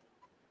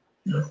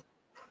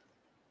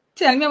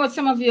 Tell me about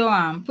some of your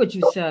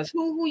producers.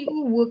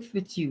 Who works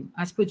with you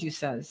as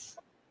producers?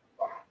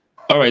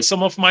 All right,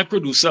 some of my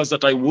producers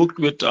that I worked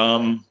with,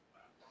 the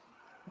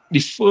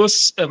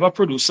first ever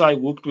producer I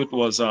worked with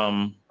was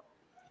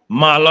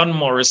Marlon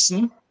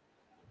Morrison.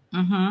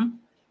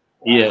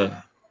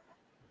 Yeah.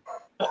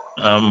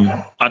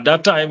 At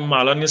that time,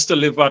 Marlon used to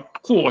live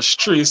at Quash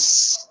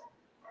Trace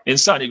in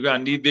Sani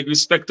Grande. Big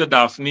respect to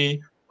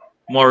Daphne,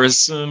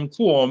 Morrison,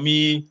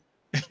 Kwame.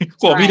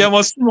 Kwame, them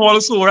was small,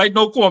 so right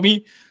now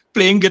Kwame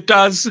playing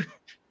guitars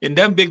in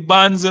them big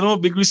bands, you know,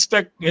 big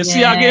respect. You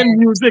see again,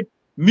 music,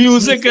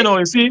 you know,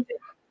 you see,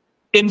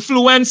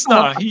 influence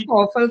now.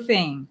 Powerful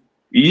thing.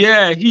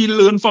 Yeah, he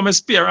learned from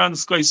his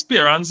parents, because his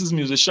parents is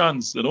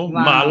musicians, you know,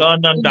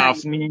 Marlon and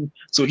Daphne.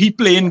 So he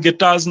playing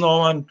guitars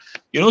now, and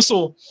you know,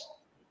 so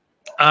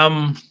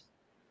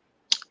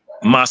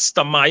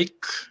Master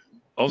Mike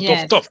out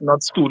of Tough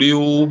Nut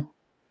Studio,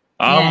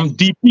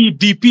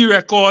 DP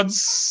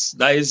Records,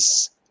 that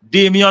is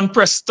Damian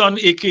Preston,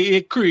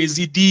 aka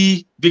Crazy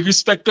D. Big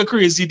respect to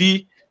Crazy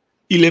D.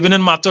 He living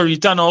in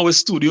Matarita now. His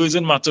studio is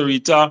in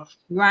Matarita.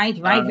 Right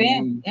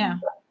there. Yeah.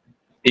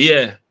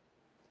 Yeah.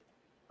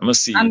 Let me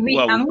see. And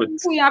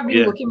who you have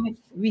been working with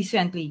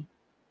recently?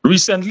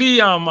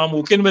 Recently, I'm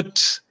working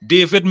with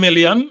David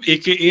Millian,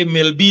 aka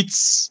Mill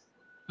Beats.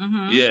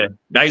 Yeah,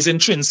 that is in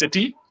Twin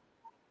City.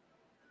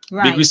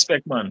 Big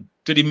respect, man,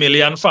 to the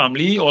Millian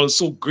family.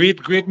 Also,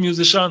 great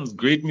musicians,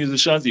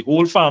 the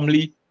whole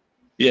family.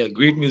 Yeah,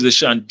 great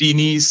musician,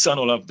 Denise and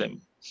all of them.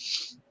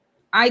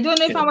 I don't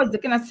know if I was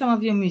looking at some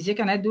of your music,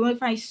 and I don't know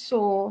if I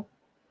saw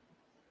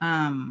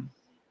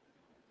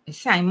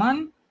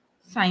Simon,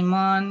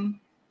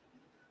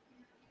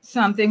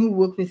 something who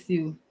worked with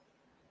you.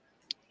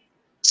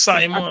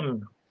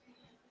 Simon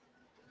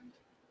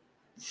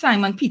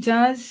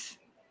Peters.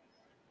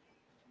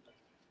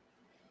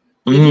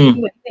 Did he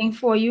do anything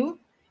for you?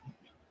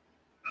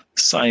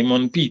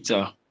 Simon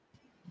Peter.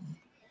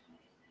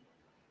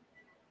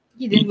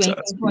 He didn't do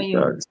anything for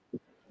you.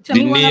 Tell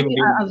me one of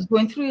you, I was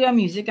going through your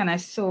music and I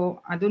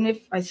don't know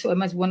if I saw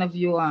him as one of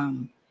your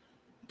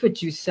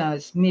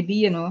producers. Maybe,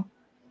 you know,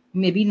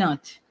 maybe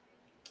not.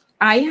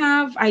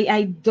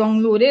 I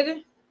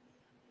downloaded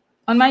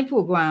on my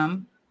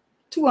program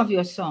 2 of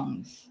your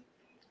songs,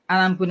 and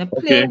I'm going to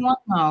play one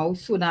now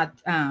so that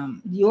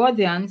the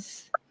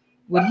audience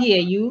will hear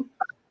you.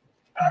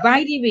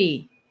 By the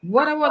way,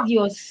 what about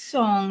your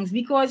songs?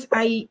 Because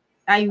I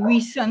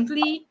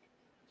recently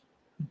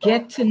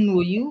get to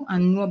know you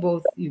and know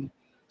about you.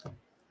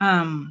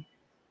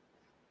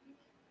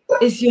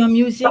 Is your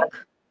music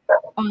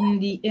on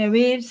the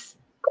airwaves?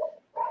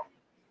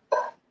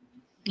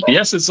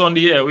 Yes, it's on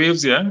the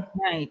airwaves, yeah.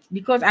 Right,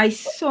 because I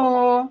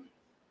saw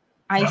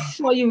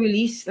you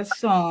release a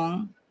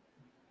song,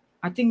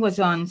 I think it was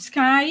on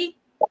Sky.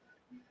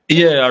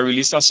 Yeah, I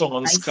released a song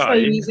on Sky. I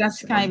released a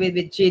Sky with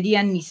JD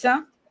and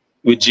Nisa.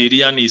 With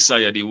JD and Nisa,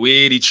 yeah, the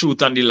way, the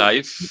truth, and the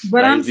life.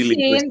 But I'm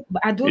saying,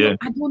 I don't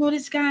know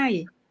this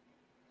guy.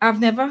 I've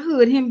never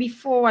heard him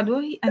before.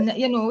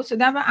 So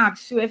never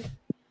asked you if,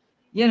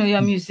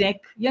 your music,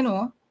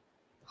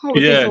 how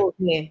it is out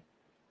there,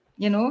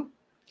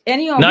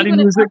 Anyhow, not the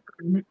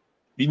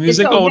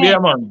music out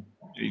there, man.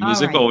 The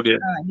music out there.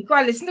 Because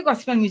I listen to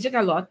gospel music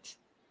a lot,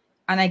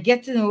 and I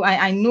get to know,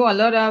 I know a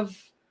lot of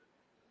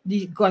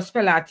the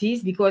gospel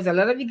artists, because a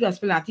lot of the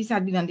gospel artists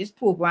have been on this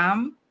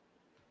program.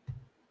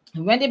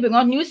 When they bring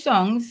out new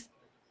songs,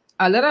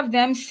 a lot of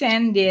them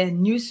send their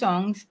new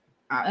songs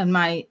to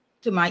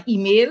my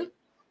email.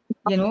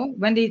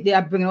 When they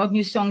are bringing out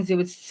new songs, they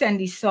would send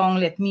the song,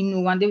 let me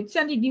know, and they would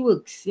send the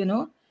works.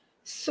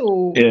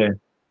 So yeah.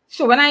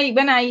 So when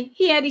I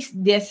hear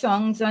their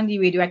songs on the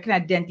radio, I can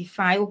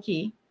identify.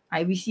 Okay,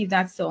 I received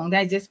that song.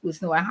 That's this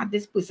person. I had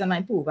this person on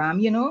my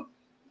program.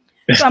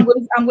 So I'm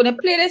going to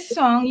play this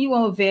song. You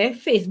over there,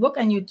 Facebook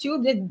and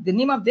YouTube. The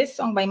name of this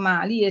song by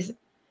Marley is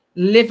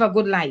 "Live a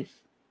Good Life."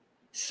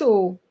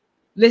 So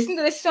listen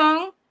to this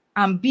song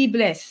and be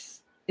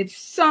blessed. It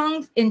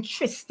sounds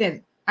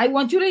interesting. I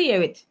want you to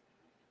hear it.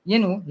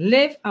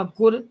 Live a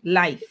good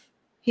life.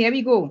 Here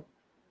we go.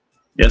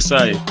 Yes,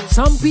 I.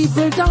 Some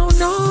people don't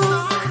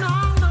know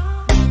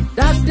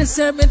that the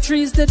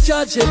cemetery is the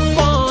judging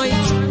point.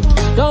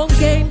 Don't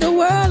gain the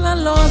world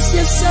and lose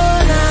your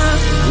soul now.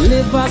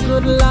 Live a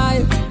good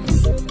life.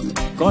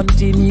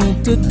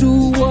 Continue to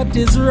do what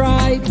is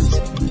right.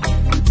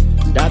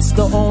 That's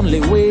the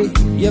only way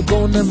you're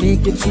gonna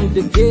make it through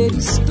the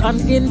gates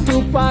and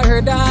into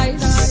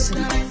paradise.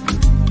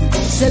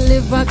 So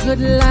live a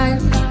good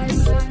life.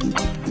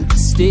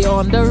 Stay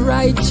on the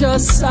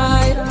righteous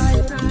side.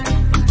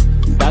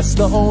 That's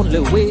the only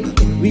way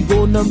we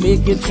gonna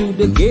make it through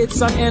the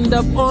gates and end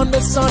up on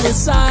the sunny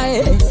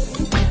side.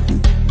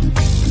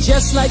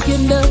 Just like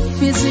in the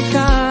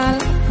physical,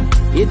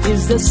 it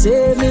is the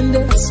same in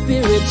the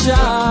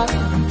spiritual.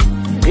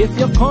 If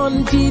you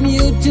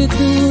continue to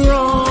do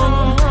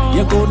wrong,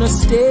 you're gonna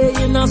stay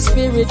in a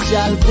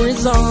spiritual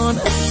prison.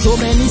 So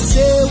many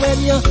say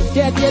when you're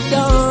dead, you're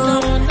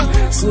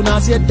done. Soon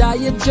as you die,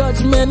 your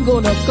judgment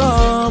gonna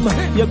come.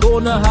 You're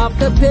gonna have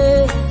to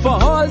pay for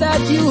all that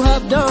you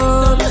have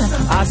done.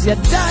 As you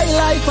die,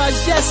 life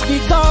has just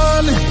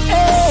begun.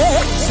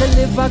 Hey, so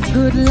live a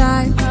good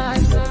life.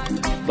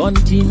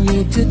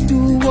 Continue to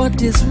do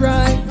what is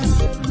right.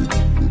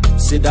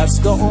 See, that's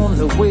the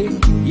only way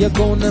you're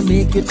gonna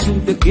make it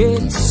through the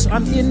gates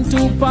and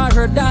into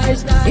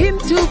paradise.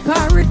 Into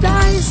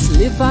paradise,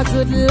 live a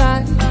good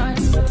life.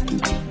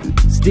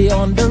 Stay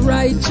on the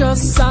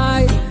righteous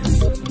side.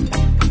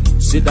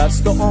 See, that's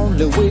the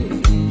only way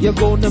you're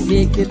gonna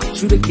make it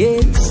through the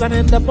gates and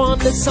end up on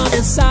the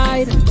sunny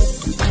side.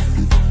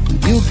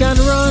 You can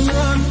run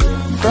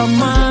from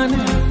man,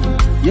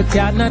 you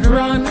cannot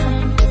run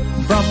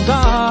from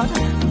God.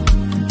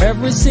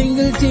 Every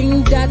single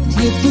thing that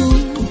you do,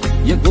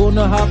 you're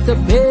gonna have to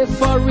pay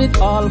for it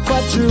all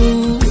for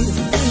truth.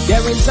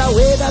 There is a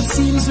way that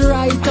seems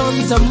right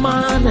unto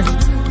man,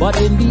 but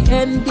in the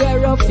end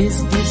thereof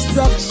is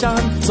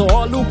destruction. So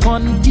all who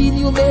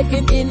continue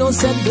making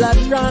innocent blood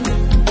run,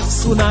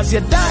 soon as you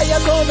die,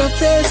 you're gonna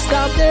face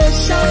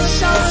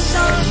damnation.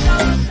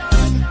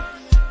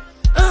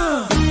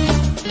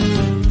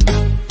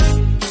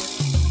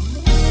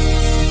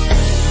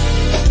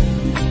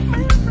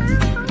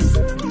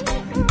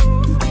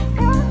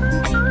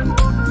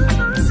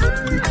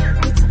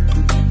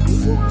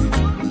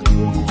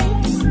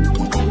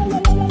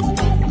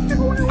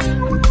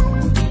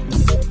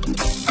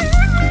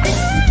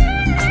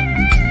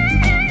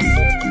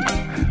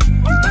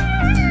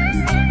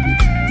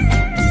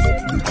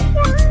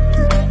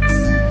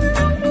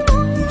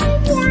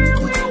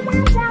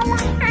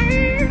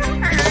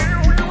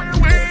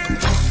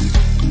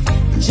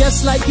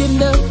 Just like in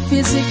the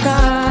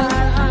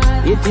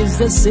physical, it is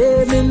the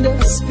same in the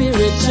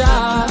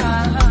spiritual.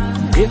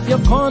 If you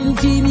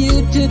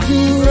continue to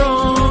do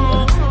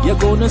wrong, you're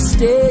gonna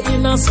stay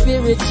in a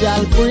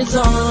spiritual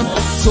prison.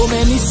 So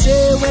many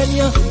say when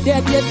you're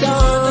dead, you're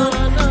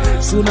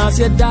done. Soon as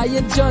you die,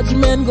 your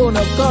judgment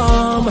gonna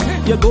come.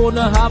 You're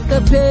gonna have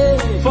to pay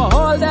for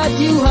all that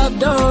you have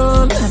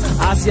done.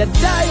 As you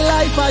die,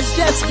 life has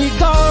just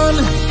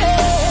begun.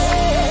 Hey.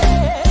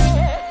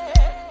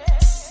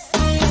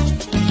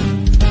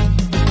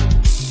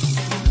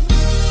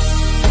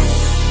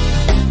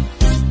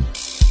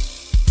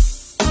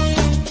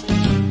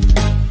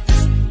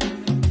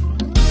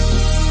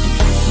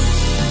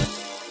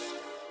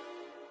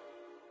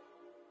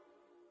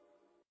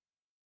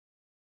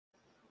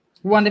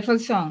 Wonderful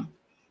song.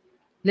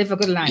 Live a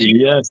Good Life.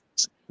 Yes.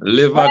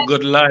 Live a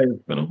good life.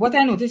 You know? What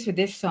I noticed with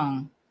this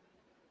song,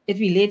 it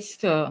relates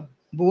to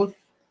both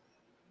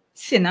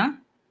sinner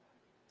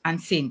and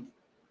saint.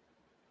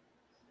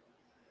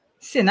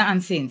 Sinner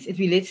and saints. It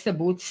relates to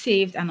both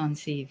saved and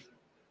unsaved.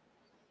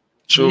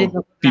 True.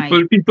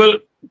 People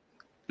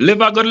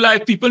live a good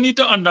life. People need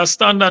to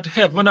understand that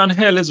heaven and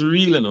hell is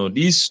real, you know.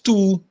 These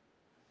two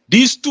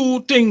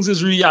things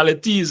is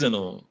realities, you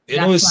know.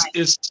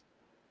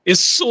 It's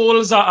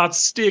souls are at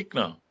stake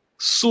now.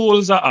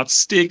 Souls are at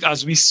stake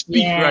as we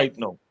speak right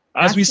now.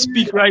 As we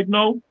speak right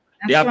now,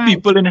 there are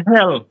people in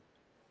hell,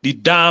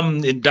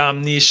 in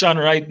damnation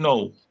right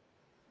now.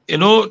 You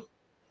know,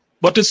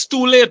 but it's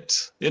too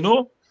late, you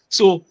know.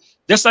 So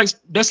that's like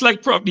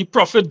the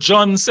prophet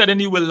John said in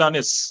the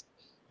wilderness.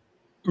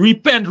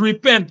 Repent,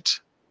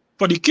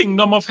 for the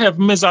kingdom of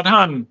heaven is at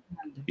hand.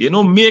 You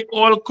know, make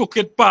all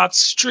crooked paths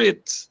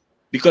straight,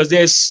 because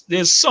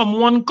there's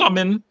someone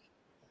coming.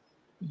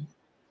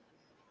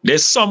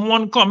 There's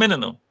someone coming, you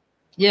know.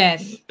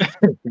 Yes.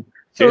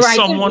 So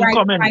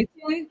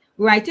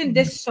writing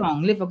this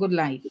song, Live a Good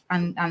Life,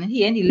 and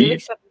hearing the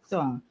lyrics of the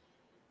song.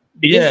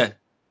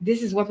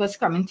 This is what was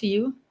coming to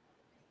you.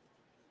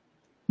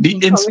 The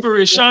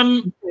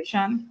inspiration.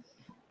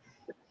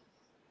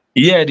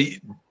 Yeah,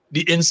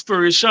 the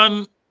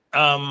inspiration.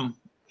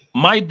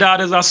 My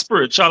dad is a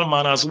spiritual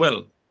man as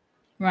well.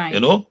 Right. You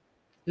know?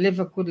 Live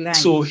a good life.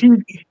 So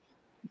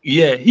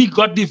he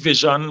got the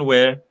vision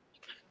where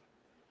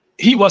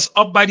he was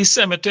up by the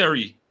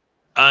cemetery,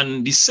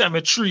 and the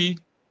cemetery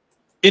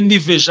in the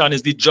vision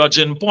is the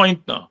judging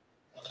point now.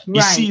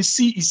 Right. You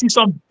see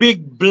some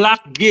big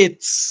black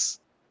gates,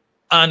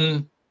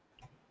 and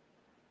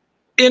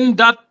in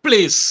that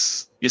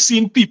place, you're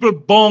seeing people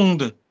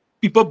bound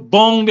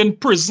in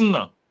prison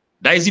now.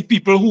 That is the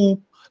people who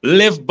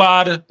live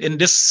bad in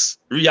this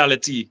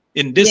reality,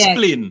 in this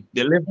plane.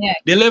 They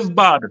live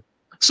bad.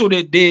 So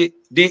they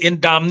in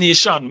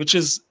damnation, which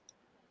is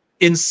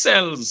in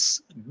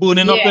cells,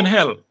 burning up in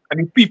hell. And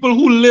the people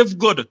who live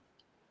good,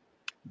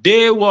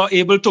 they were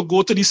able to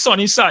go to the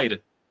sunny side,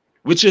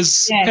 which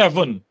is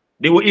heaven.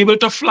 They were able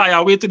to fly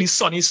away to the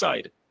sunny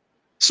side.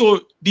 So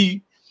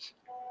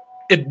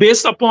it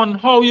based upon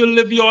how you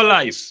live your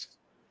life.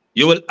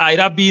 You will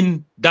either be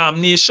in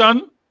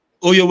damnation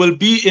or you will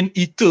be in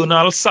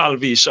eternal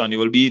salvation. You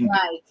will be in,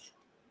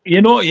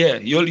 you know,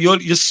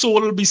 your soul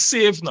will be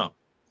saved now.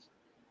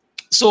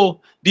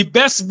 So the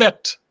best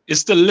bet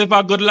is to live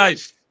a good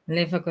life.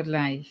 Live a good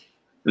life.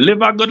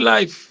 Live a good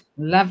life.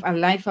 Live a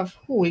life of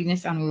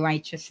holiness and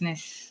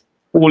righteousness.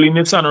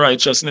 Holiness and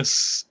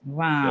righteousness.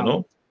 Wow. You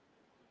know?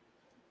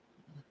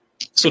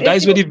 So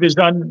that's where the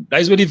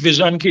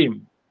vision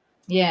came.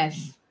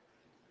 Yes.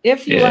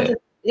 If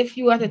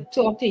you want to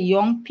talk to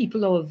young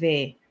people out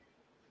there,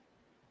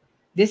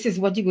 this is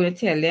what you're going to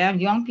tell them.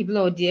 Young people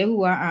out there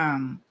who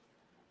are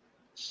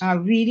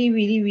really,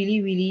 really,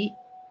 really, really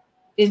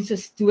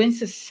doing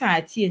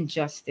society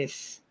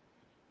injustice.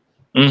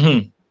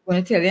 Mm-hmm. I'm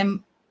going to tell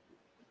them,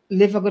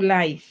 live a good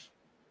life.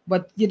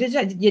 But you just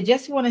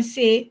don't want to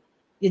say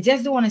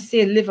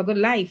live a good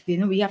life. You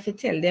know, we have to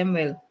tell them,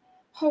 well,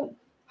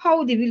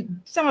 how they will.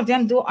 Some of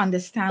them don't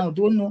understand or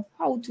don't know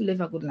how to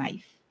live a good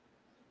life.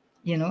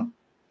 You know,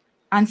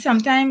 and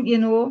sometimes, you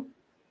know,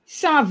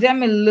 some of them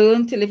will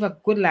learn to live a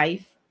good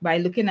life by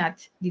looking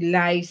at the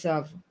lives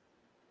of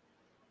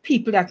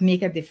people that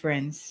make a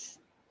difference.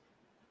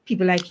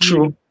 People like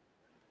you,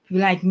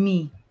 people like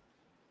me,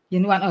 you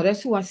know, and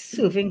others who are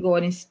serving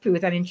God in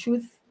spirit and in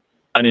truth.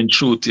 And in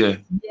truth,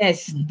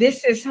 Yes,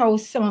 this is how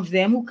some of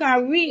them who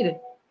can't read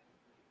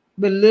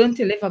will learn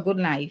to live a good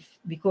life,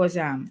 because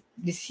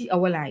they see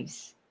our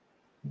lives.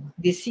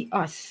 They see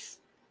us.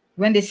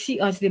 When they see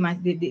us, they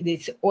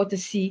ought to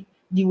see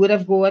the word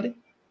of God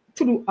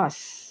through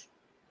us.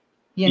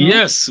 You know?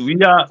 Yes,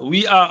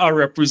 we are a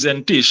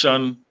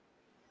representation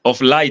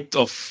of light,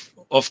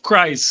 of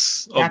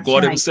Christ, of That's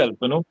God right. Himself.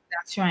 You know,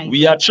 that's right.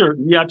 We are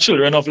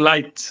children of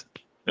light.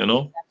 You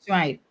know, that's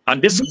right.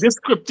 And this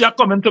scripture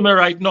coming to me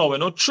right now. You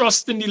know,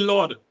 trust in the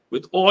Lord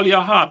with all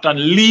your heart and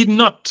lean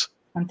not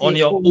on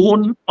your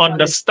own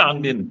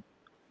understanding.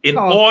 In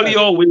all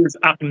your ways,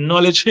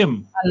 acknowledge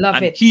Him. I love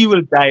and it. He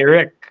will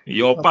direct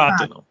your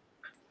path. You know.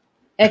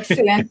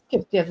 Excellent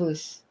scripture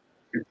verse.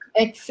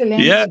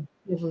 Excellent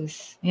scripture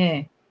verse.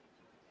 Yeah.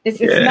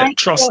 It's nice.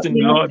 Trust in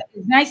the Lord.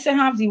 It's nice to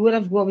have the word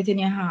of God within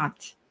your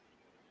heart.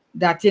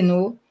 That, you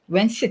know,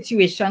 when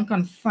situation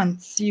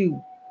confronts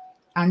you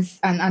and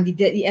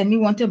the enemy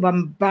want to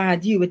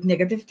bombard you with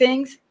negative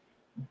things,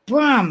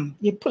 bam,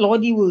 you pull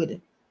out the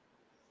word.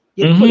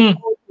 You pull it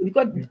out,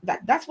 because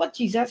that's what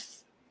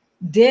Jesus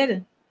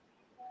did.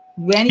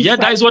 When he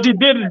that is what He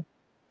did.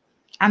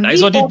 And that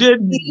is what He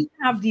did. We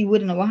have the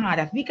word in our heart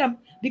that we can,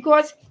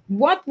 because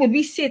what would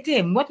we say to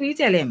Him? What will we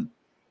tell Him?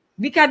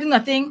 We can't do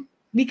nothing.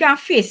 We can't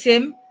face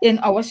Him in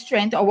our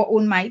strength, our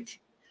own might.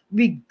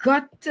 We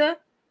got to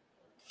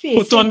face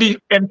Put on the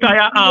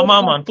entire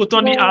armor, man. Put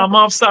on the armor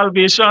of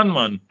salvation,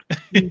 man.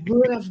 The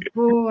word of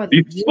God.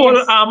 The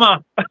full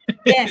armor.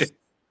 Yes,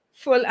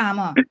 full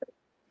armor.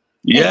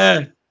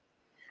 Yeah.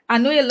 I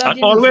know you love And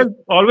your music.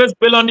 always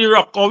build on the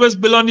rock. Always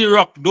build on the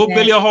rock. Don't Yes.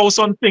 build your house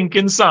on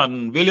thinking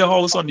sand. Build your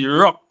house on the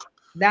rock.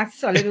 That's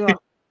solid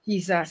rock,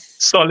 Jesus.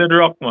 Solid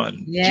rock,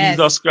 man. Yes.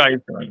 Jesus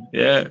Christ, man.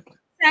 Yeah.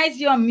 Besides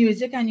your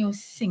music and your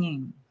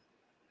singing,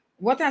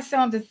 what are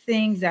some of the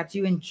things that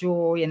you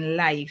enjoy in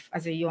life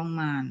as a young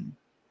man?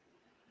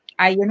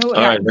 All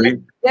right,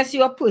 that's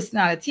your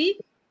personality.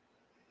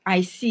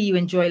 I see you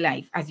enjoy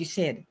life, as you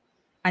said.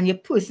 And your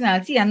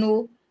personality, I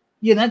know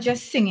you're not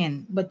just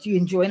singing, but you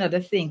enjoy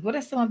other things. What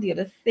are some of the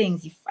other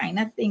things, you find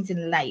out things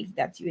in life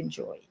that you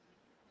enjoy?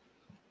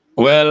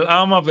 Well,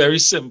 I'm a very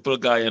simple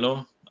guy, you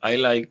know. I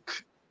like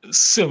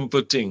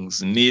simple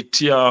things.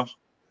 Nature,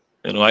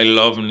 you know, I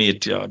love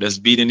nature. There's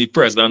been in the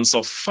presence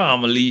of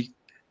family.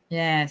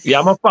 Yes. Yeah,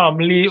 I'm a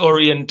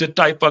family-oriented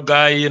type of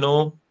guy, you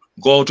know.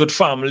 Go out with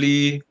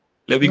family.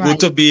 Let me go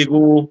to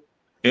Tobago.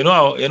 You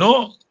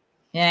know.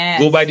 Yes.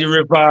 Go by the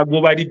river,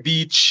 go by the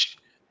beach.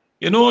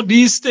 You know,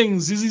 these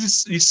things,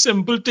 these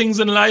simple things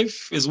in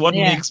life is what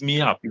makes me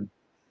happy.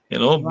 You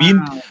know,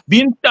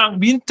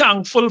 being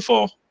thankful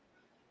for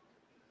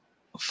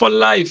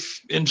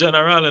life in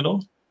general, you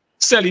know,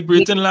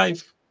 celebrating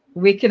life.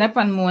 Waking up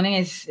in the morning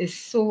is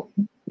so.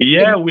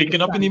 Yeah,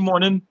 waking up in the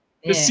morning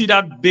to see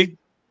that big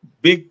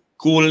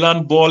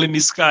golden ball in the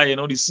sky, you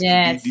know,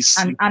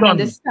 and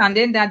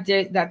understanding that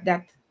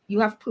that you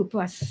have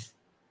purpose.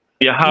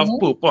 You have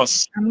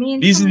purpose. I mean,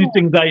 these are the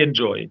things I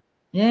enjoy.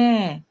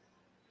 Yeah.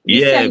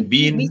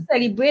 We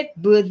celebrate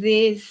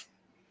birthdays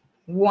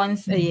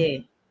once a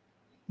year.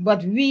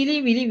 But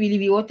really, really, really,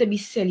 we ought to be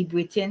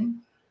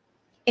celebrating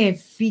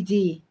every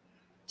day.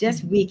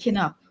 Just waking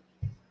up.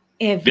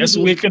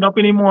 Waking up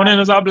in the morning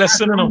is a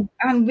blessing, you know.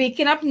 And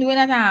waking up knowing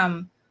that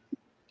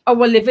our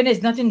living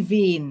is not in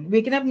vain.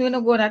 Waking up knowing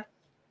that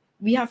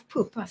we have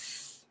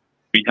purpose.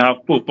 We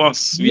have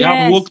purpose. We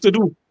have work to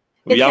do.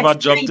 We have a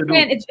job to do.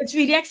 It's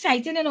really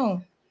exciting, you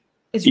know.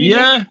 It's really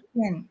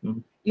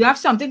exciting. You have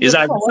something to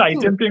look forward to. It's an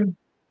exciting thing.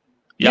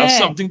 You have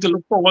something to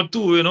look forward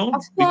to, you know.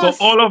 Because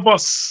all of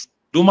us,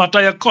 no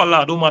matter your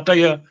color, no matter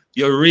your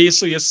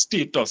race or your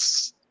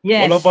status,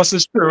 all of us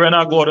is children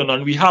of God,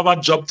 and we have a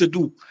job to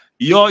do.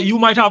 You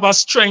might have a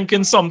strength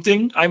in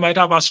something. I might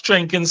have a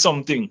strength in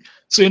something.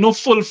 So, you know,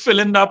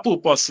 fulfilling that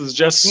purpose is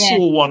just so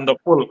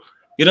wonderful.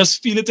 You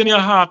just feel it in your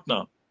heart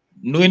now.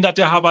 Knowing that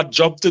you have a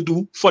job to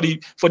do for the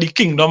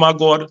kingdom of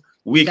God,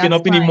 waking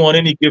up in the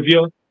morning, He give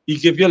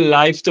you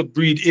life to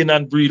breathe in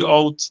and breathe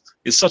out.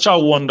 It's such a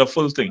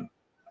wonderful thing.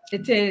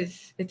 It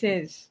is. It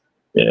is.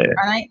 Yeah.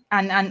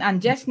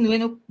 And just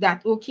knowing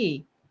that,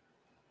 okay,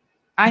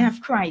 I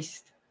have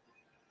Christ,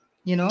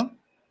 you know,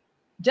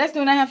 just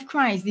knowing I have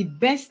Christ, the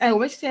best, I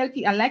always tell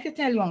people, I like to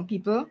tell young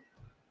people,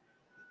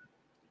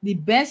 the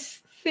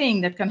best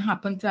thing that can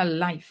happen to a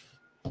life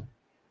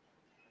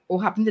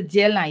or happen to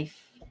their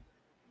life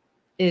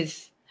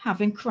is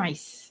having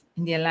Christ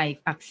in their life,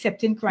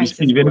 accepting Christ.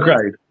 Receiving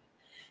Christ.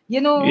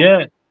 You know,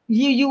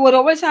 you would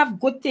always have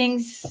good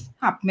things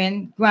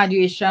happening,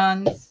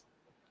 graduations,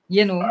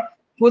 you know,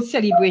 good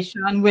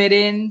celebration,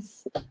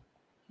 weddings,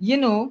 you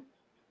know,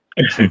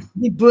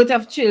 the birth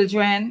of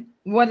children,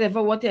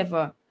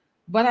 whatever.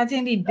 But I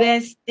think the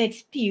best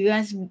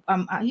experience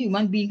a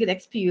human being could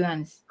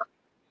experience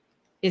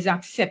is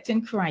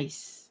accepting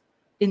Christ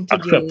into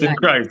their life. Accepting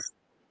Christ.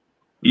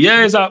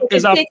 Yeah, it's a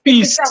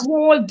peace. It's a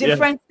whole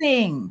different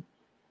thing.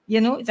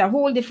 You know, it's a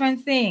whole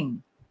different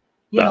thing.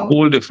 A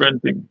whole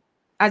different thing.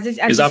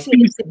 It's a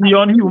peace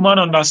beyond human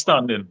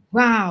understanding.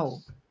 Wow.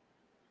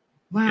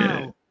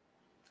 Yeah.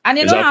 And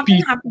you know,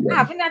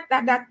 having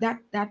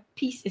that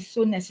peace is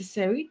so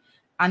necessary.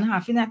 And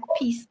having that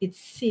peace, it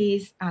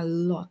says a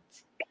lot.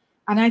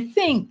 And I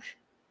think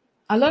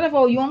a lot of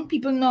our young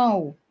people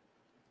now,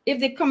 if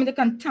they come into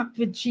contact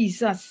with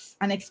Jesus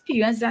and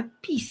experience that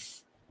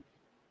peace,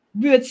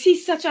 we would see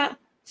such an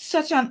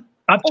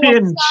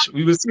change.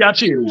 We will see a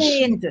change.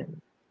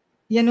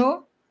 You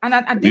know,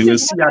 and this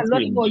is what a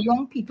lot of our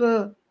young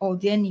people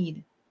out there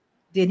need.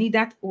 They need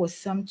that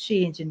awesome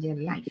change in their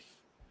life.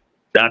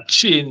 That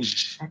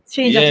change. That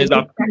change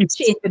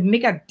would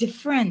make a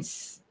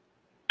difference.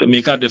 To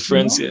make a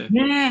difference, you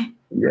know?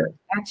 Yeah.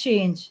 That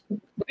change.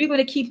 But we're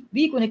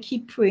gonna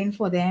keep praying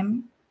for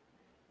them.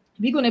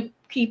 We're gonna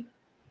keep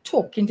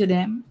talking to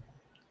them,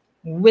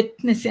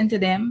 witnessing to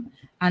them,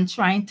 and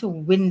trying to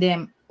win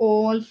them,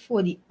 all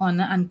for the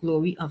honor and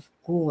glory of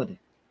God.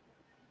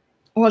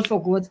 All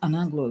for God's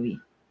honor and glory.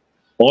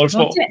 All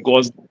for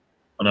God's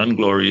honor and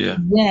glory. Yeah.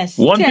 Yes.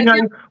 One thing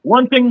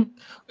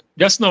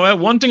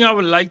I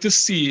would like to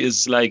see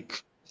is,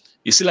 like,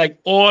 you see, like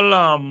all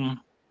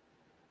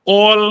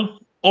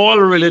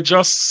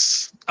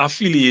religious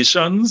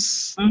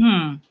affiliations,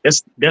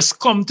 let's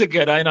come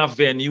together in a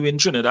venue in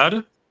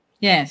Trinidad.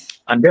 Yes.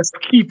 And let's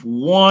keep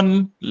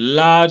one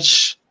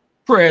large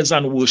praise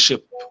and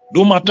worship.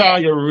 No matter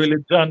your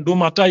religion, no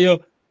matter your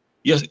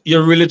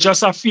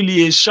religious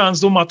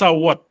affiliations, no matter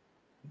what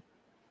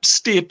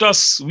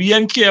status, we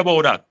don't care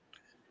about that.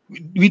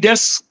 We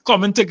just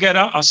coming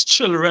together as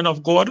children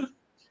of God,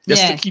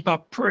 just to keep our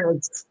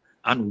praise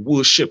and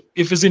worship.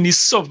 If it's in the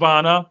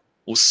savannah,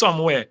 or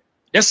somewhere,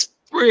 just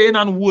praying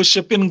and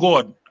worshiping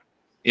God,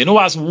 you know,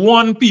 as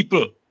one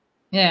people.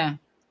 Yeah.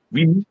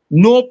 We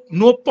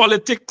no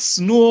politics,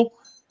 no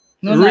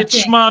rich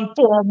nothing. man,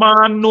 poor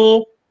man,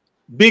 no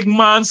big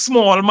man,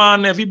 small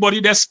man.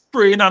 Everybody just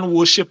praying and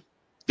worship.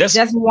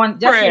 Just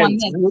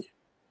oneness.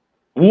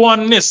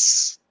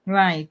 Oneness.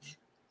 Right.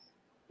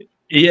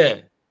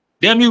 Yeah.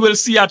 Then we will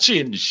see a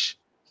change.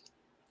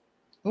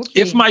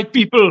 Okay. If my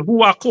people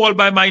who are called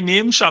by my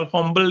name shall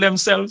humble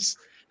themselves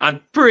and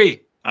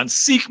pray and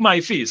seek my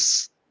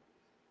face,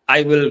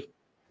 I will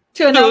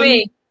turn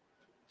away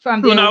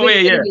from their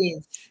wicked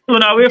ways.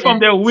 Turn away from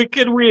their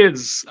wicked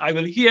ways. I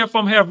will hear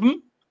from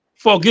heaven,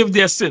 forgive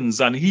their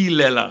sins, and heal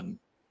their land.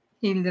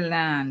 Heal the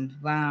land.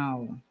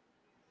 Wow.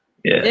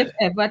 Yeah. If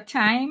ever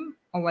time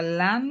our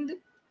land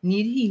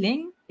need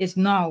healing, it's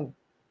now.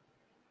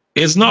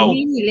 It's now.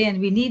 We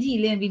need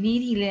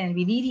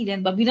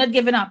healing, but we're not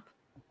giving up.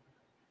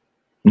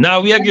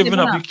 Now we are giving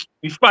up.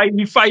 We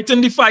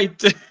fighting the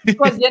fight.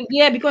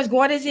 because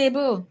God is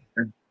able.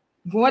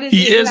 God is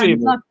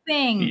able.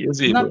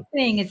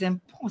 Nothing is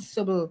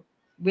impossible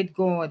with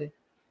God.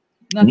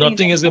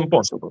 Nothing is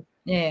impossible.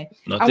 Yeah.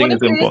 Nothing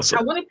is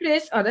impossible. I want to play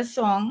this other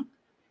song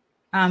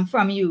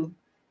from you.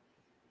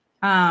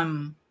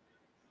 The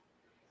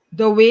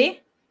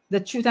Way, the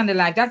Truth, and the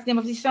Life. That's the name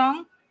of the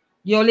song?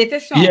 Your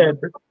latest song? Yeah.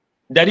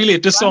 That's the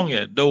latest song,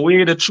 yeah. The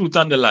Way, the Truth,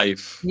 and the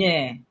Life.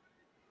 Yeah.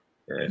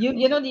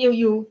 You know,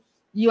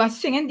 you are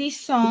singing these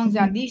songs,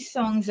 and these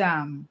songs,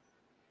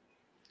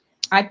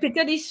 I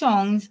picture these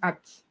songs at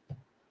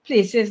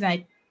places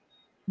like,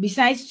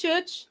 besides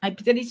church, I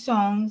picture these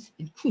songs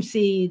in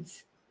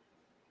crusades,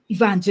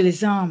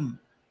 evangelism,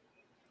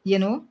 you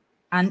know,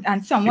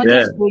 and someone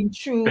just going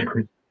through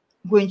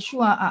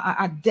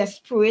a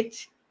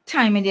desperate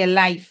time in their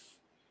life,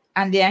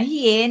 and they are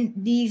hearing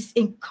these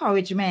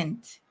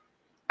encouragement,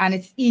 and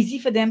it's easy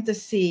for them to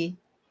say,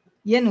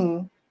 you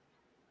know,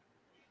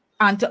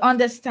 and to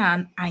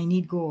understand, I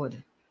need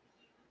God.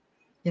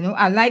 You know,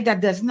 a life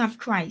that doesn't have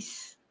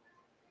Christ,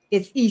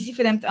 it's easy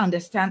for them to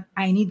understand,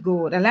 I need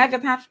God. A life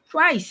that has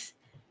Christ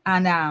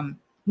and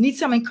need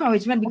some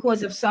encouragement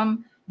because of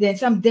some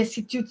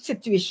destitute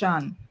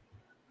situation.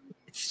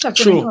 It's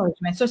such an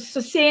encouragement. So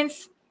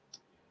saints,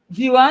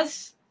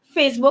 viewers,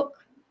 Facebook,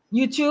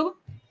 YouTube,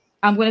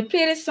 I'm going to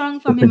play this song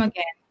from him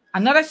again.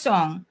 Another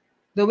song,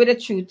 The Way, the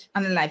Truth,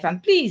 and the Life.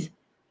 And please,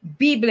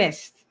 be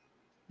blessed.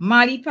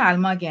 Marley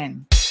Palmer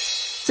again.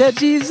 Say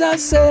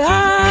Jesus, say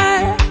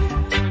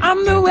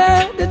I'm the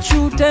way, the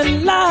truth,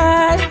 and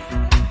life.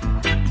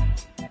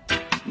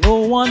 No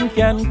one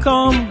can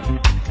come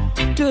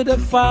to the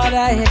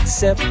Father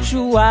except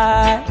through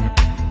I.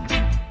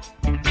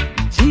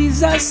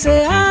 Jesus,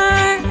 say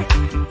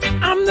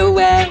I'm the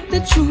way, the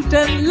truth,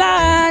 and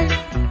life.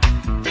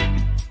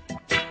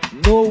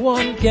 No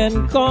one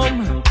can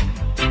come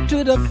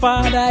to the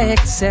Father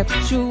except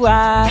through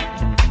I.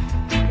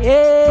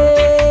 Yeah.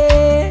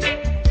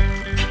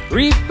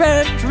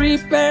 Repent,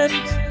 repent,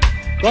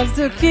 'cause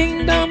the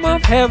kingdom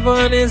of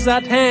heaven is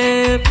at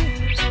hand.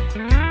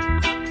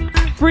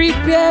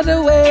 Prepare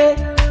the way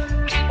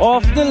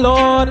of the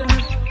Lord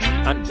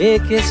and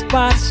make his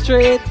path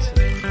straight.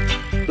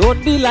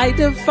 Don't be like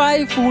the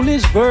 5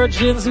 foolish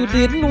virgins who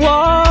didn't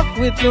walk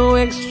with no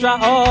extra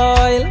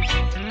oil.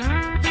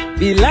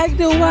 Be like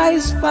the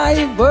wise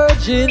 5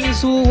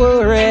 virgins who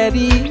were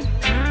ready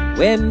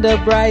when the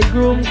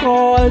bridegroom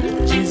called.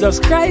 Jesus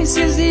Christ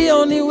is the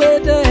only way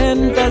to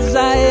enter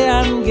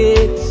Zion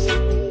gates.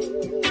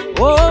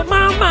 Oh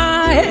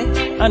my,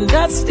 and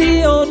that's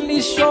the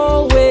only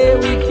sure way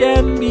we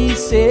can be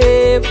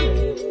saved.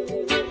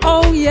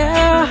 Oh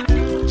yeah,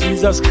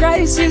 Jesus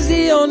Christ is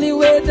the only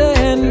way to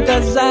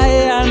enter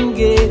Zion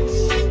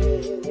gates.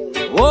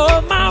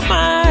 Oh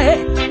my,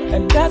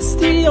 and that's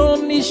the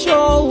only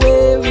sure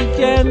way we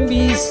can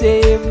be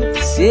saved.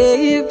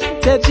 Saved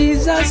to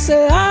Jesus,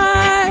 say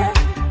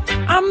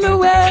I'm the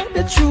way,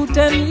 the truth,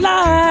 and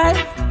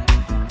life.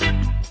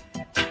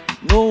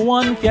 No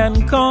one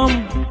can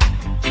come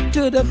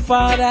to the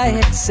Father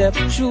except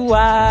through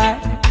I.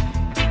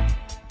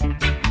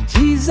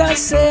 Jesus,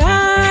 say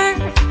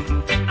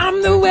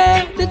I'm the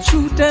way, the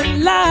truth,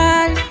 and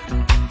life.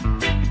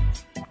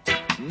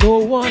 No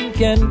one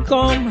can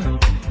come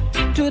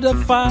to the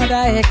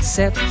Father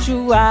except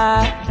through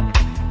I.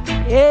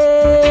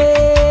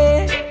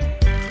 Yeah.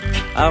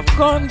 I've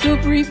gone to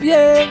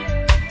prepare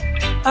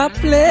a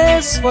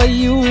place for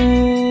you.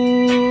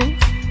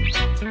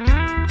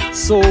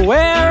 So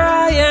where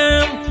I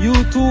am, you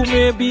too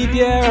may be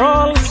there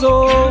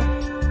also.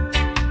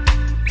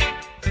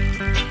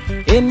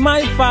 In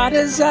my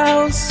Father's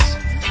house,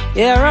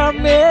 there are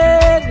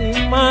many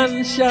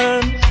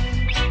mansions.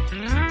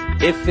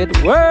 If it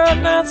were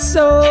not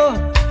so,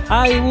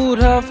 I would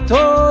have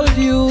told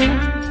you.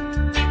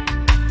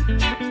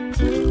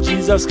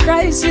 Jesus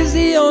Christ is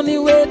the only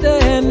way to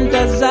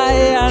enter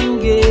Zion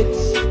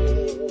gates.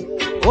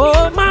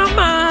 Oh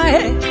my,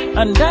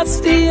 and that's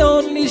the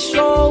only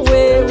sure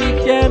way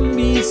we can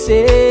be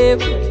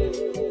saved.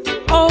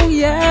 Oh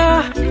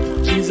yeah,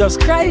 Jesus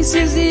Christ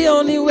is the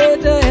only way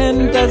to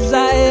enter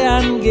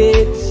Zion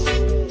gates.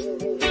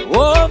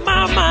 Oh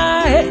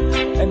my,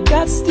 and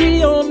that's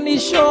the only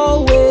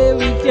sure way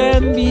we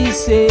can be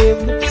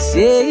saved.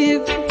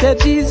 Saved to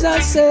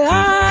Jesus say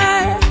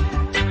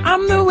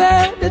I'm the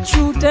way, the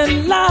truth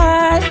and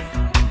life.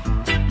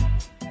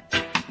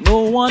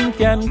 No one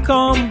can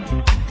come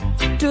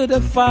to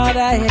the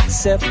Father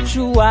except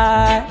through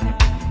I.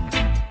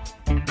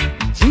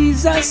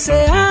 Jesus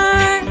say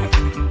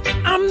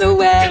I'm the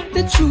way,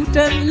 the truth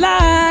and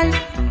life.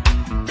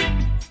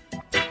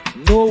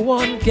 No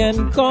one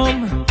can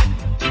come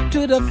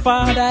to the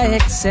Father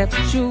except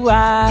through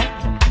I.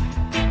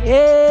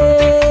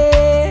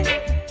 Hey,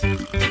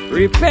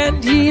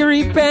 repent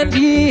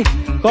ye,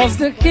 cause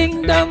the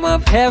kingdom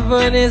of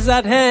heaven is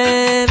at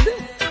hand.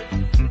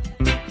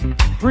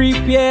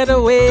 Prepare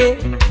the way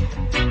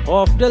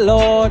of the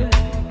Lord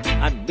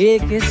and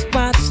make his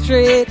path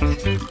straight.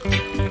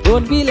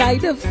 Don't be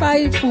like the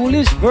 5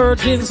 foolish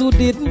virgins who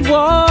didn't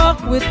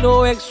walk with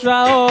no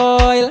extra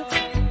oil.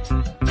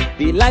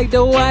 Be like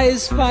the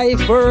wise 5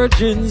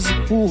 virgins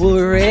who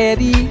were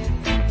ready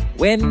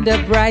when the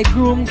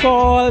bridegroom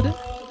called.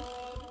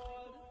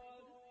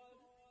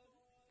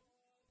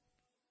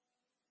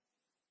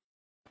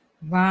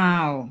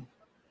 Wow.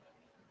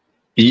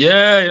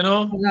 Yeah, you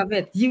know. I love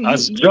it.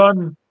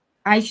 John.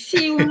 I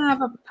see you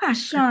have a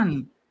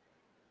passion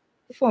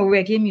for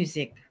reggae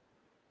music.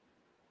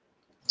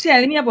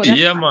 Tell me about that.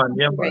 Yeah, man.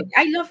 Yeah, man.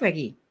 I love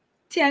reggae.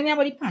 Tell me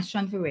about the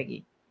passion for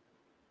reggae.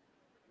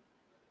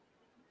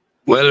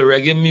 Well,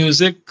 reggae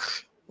music.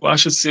 What I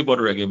should say about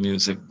reggae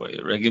music, boy.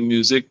 Reggae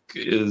music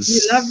is.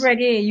 You love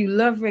reggae. You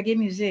love reggae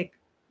music.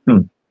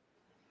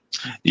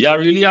 Yeah, I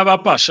really have a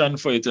passion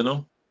for it, you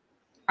know.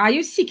 Are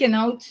you seeking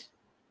out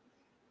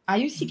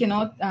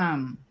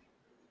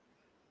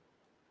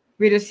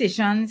radio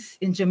stations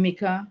in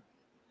Jamaica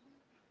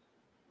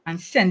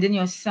and sending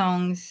your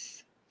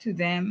songs to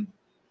them?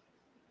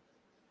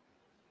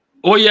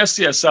 Oh yes,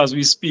 as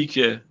we speak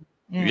here.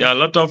 Yeah, a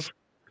lot of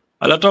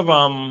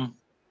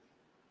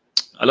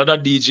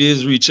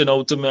DJs reaching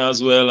out to me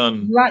as well,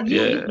 and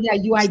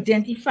you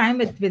identify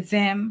with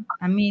them.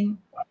 I mean,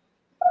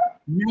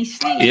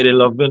 nicely. Yeah, they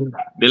loving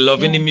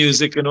the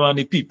music, you know, and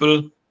the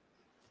people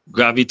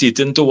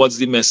gravitating towards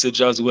the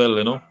message as well,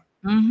 you know.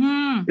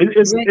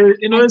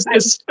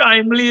 It's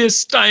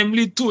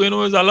timely too, you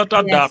know. There's a lot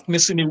of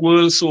darkness in the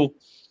world, so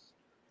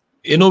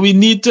you know we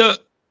need to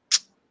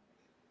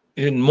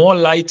more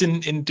light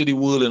into the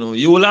world, you know.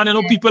 You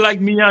know, people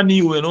like me and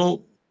you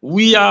know,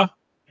 we are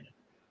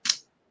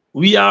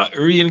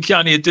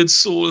reincarnated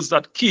souls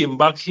that came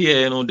back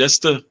here, you know,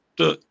 just to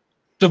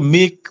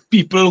make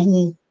people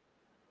who,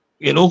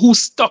 you know, who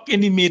stuck in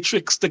the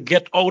matrix to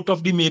get out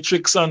of the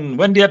matrix, and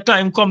when their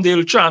time comes,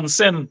 they'll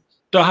transcend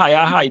to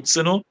higher heights,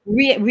 you know.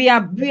 We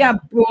are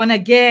born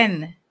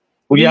again.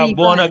 We are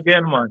born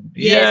again, man.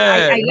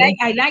 Yes,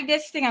 I like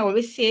this thing. I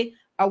always say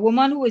a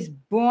woman who is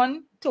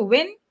born to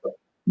win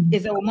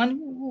is a woman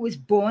who is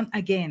born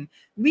again.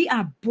 We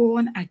are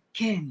born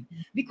again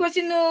because,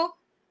 you know,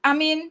 I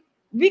mean,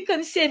 we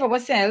couldn't save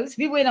ourselves.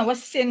 We were in our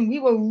sin. We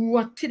were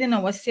rotted in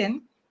our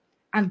sin,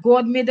 and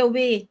God made a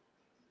way.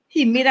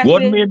 He made a way.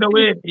 God made a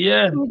way,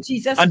 yeah. Through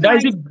Jesus and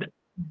Christ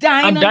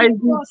dying on the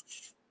cross.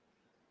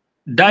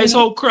 That is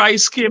how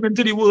Christ came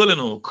into the world, you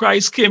know.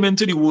 Christ came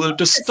into the world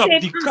to stop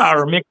the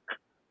karmic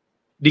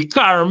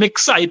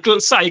cycle.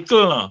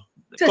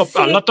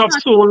 A lot of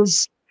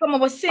souls from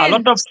our sin. A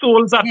lot of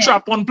souls are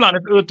trapped on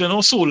planet Earth, you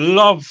know. So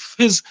love,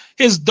 his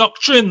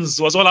doctrines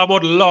was all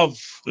about love.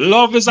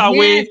 Love is a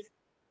way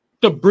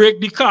to break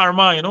the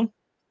karma, you know.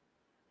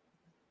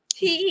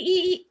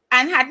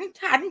 And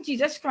hadn't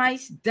Jesus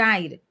Christ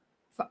died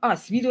for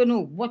us, we don't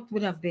know what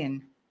would have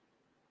been.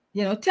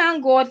 You know,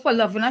 thank God for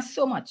loving us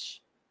so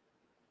much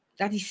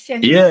that he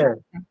sent his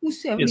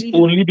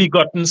only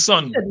begotten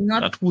son,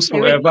 that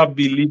whosoever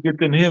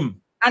believeth in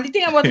him. And the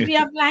thing about we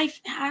have life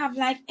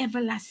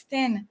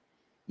everlasting.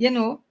 You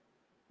know,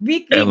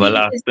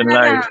 everlasting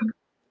life.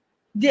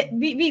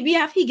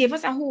 He gave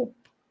us a hope.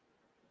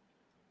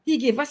 He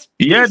gave us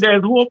peace. Yeah,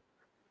 there's hope.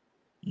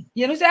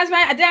 You know, so that's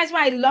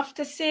why I love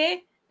to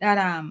say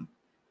that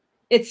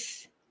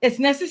it's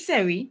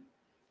necessary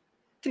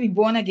to be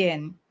born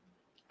again,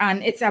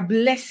 and it's a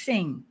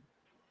blessing.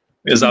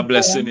 It's a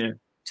blessing, yeah.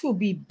 To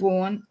be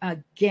born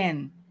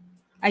again.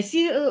 I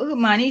see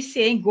Humani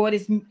saying God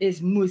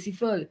is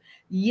merciful.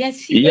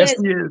 Yes, he is.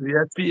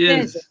 Yes, he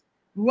is.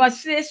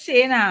 What's this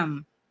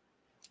saying?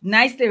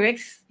 Nice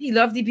lyrics. He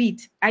loved the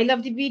beat. I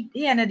love the beat.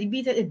 Yeah, and the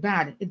beat is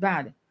bad. It's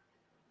bad.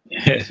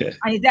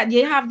 And that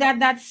you have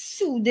that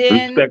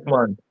soothing, respect,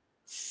 man.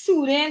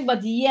 Soothing,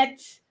 but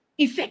yet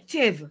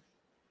effective.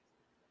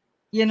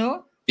 You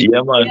know.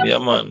 Yeah,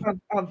 man.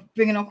 Of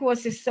bringing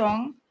across this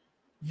song,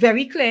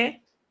 very clear.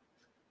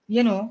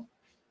 You know,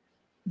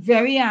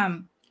 very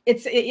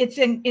it's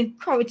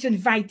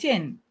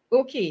inviting.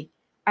 Okay,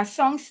 a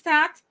song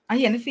start. I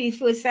hear it for the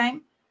first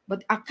time,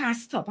 but I can't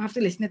stop. I have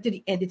to listen to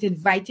the end. It's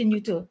inviting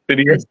you to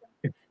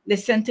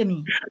listen to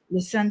me.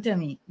 Listen to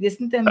me.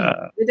 Listen to me.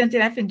 Listen to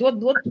that.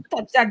 Don't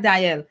touch that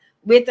dial.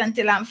 wait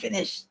until I'm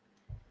finished.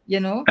 You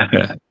know,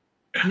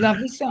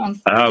 lovely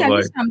songs. Tell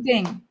me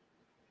something.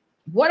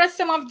 What are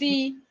some of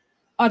the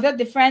other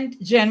different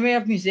genre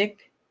of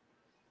music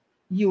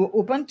you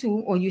open to,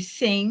 or you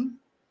sing,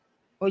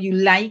 or you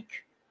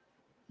like?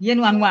 You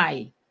know, and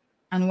why?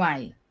 And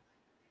why?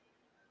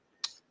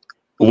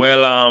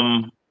 Well,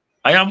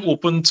 I am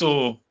open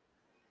to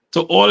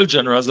all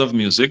genres of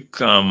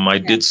music. I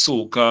did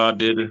soca,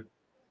 did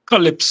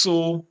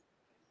calypso,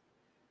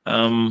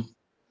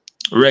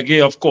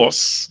 reggae, of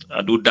course.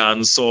 I do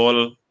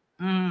dancehall.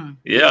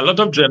 Yeah, a lot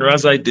of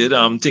genres I did.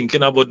 I'm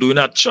thinking about doing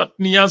a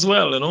chutney as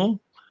well, you know.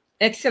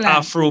 Excellent.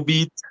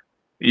 Afrobeat.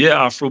 Yeah,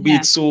 Afrobeat.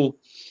 Yeah. So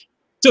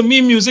to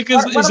me, music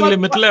is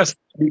limitless.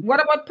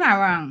 What about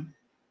Parang?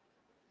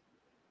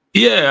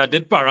 Yeah, I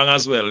did Parang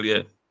as well,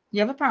 yeah.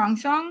 You have a Parang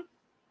song?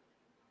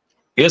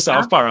 Yes, I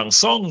have Parang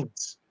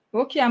songs.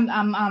 Okay,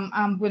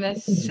 I'm gonna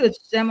search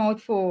them out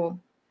for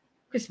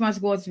Christmas,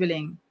 God's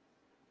willing.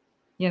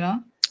 You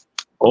know?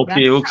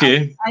 Okay,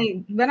 okay.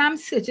 When I'm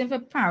searching for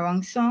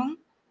Parang song,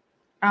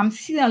 I'm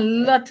seeing a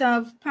lot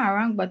of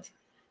Parang, but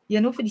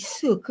you know, for the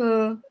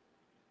circle,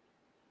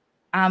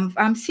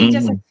 I'm seeing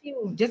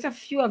just a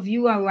few of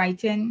you are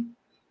writing,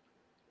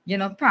 you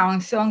know,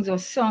 Parang songs or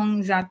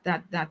songs that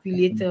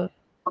relate to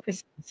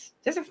Christmas.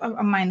 Just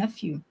a minor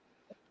few,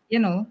 you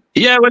know.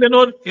 Yeah, well, you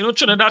know,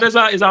 Trinidad is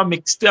a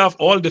mixture of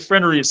all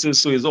different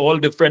races, so it's all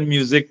different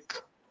music.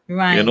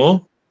 Right. You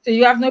know. So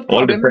you have no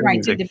problem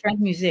writing different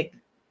music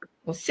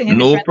or singing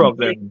no different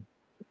problem. music.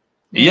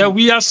 Yeah,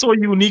 we are so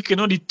unique, you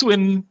know, the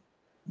twin.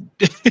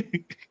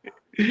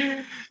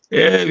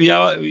 Yeah, we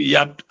are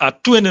a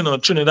twin, you know,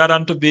 Trinidad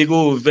and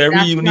Tobago,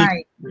 very unique.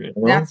 Right. You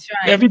know? That's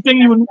right.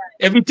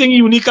 Everything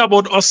unique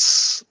about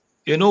us,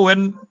 you know,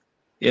 when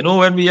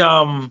we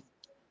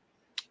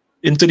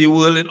into the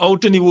world and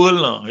out in the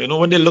world now, you know,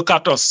 when they look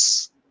at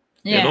us,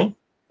 you know,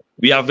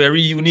 we are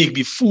very unique.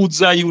 The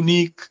foods are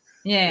unique.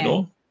 Yeah. You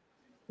know?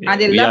 Yeah,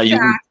 and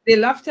they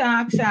love to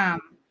ask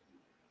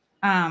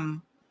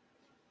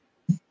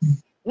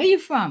where you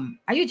from?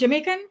 Are you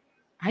Jamaican?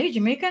 Are you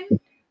Jamaican?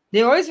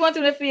 They always want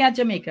to know if we are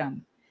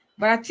Jamaican.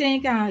 But I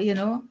think, you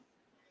know,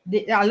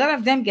 a lot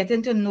of them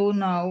getting to know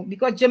now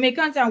because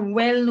Jamaicans are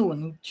well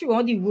known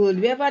throughout the world.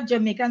 Wherever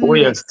Jamaican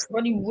live,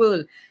 throughout the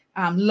world,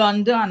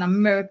 London,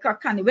 America,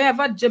 Canada,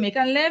 wherever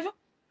Jamaican live,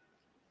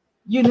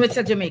 you know it's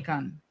a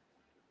Jamaican.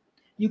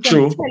 You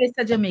can tell it's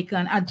a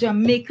Jamaican. A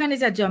Jamaican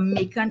is a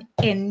Jamaican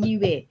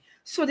anywhere.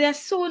 So they're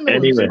so known.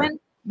 Anywhere. So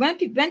when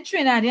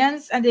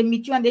Trinidadians and they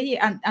meet you and they hear,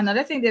 and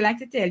another thing they like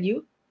to tell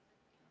you,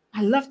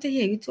 I love to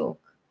hear you talk.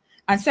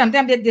 And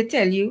sometimes they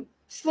tell you,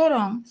 slow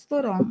down.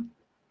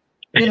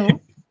 You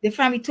know, they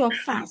find me talk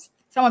fast.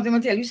 Some of them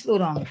will tell you, slow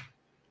down.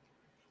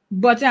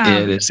 But they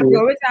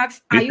always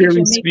ask, are you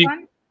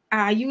Jamaican?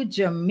 Are you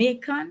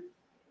Jamaican?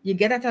 You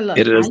get that a lot.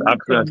 It is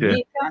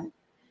accurate,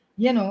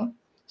 you know.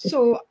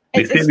 So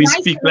it's we nice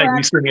speak like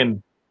we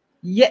singing.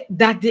 Yeah,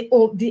 that they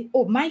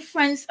my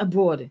friends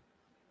abroad,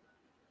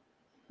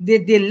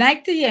 they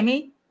like to hear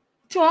me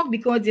talk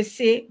because they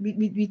say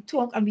we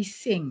talk and we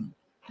sing.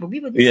 But we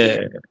would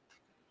sing.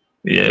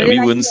 Yeah, we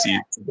wouldn't see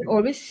it.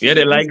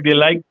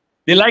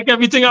 They like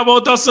everything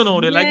about us, you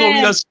know. They like how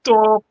we just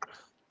talk,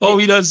 how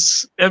we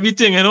just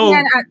everything, you know.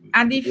 Yeah,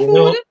 and the food, you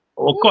know,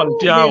 or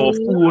culture, or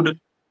food.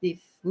 The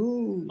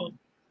food.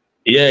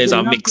 Yeah, it's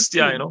a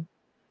mixture, you know.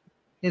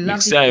 They love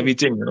mixture,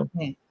 everything, you know.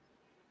 Yeah.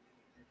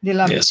 They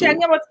love it. Tell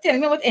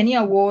me about any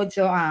awards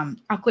or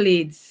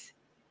accolades.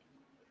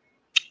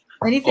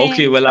 Anything?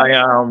 Okay, well,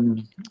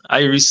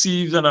 I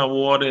received an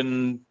award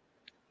in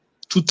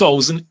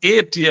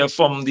 2008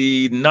 from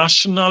the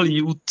National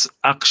Youth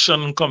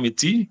Action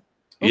Committee.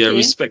 Okay. Yeah,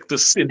 respect to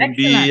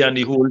Cindy and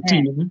the whole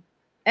team.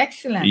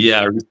 Excellent.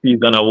 Yeah, I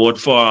received an award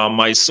for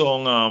my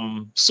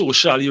song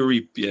Social You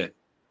Reap,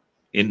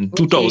 in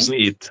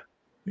 2008.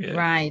 Yeah.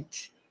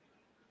 Right.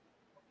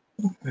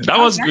 That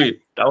was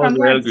great. That was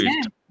real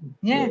great.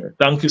 Yeah.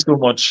 Thank you so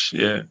much.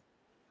 Yeah.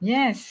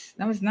 Yes,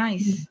 that was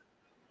nice.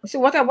 So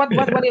what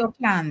are your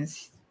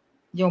plans?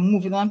 Your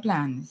moving on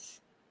plans?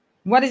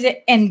 What is your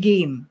end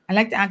game? I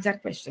like to ask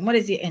that question. What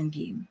is your end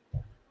game?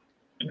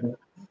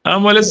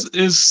 Well,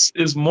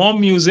 it's more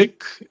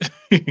music.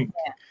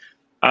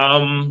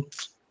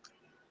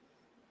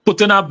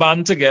 Putting a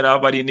band together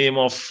by the name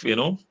of, you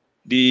know,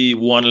 the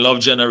One Love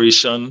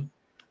Generation.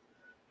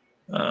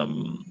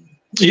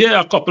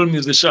 A couple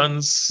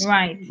musicians.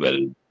 Right. Well,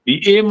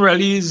 the aim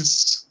really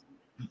is.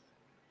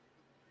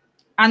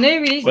 I know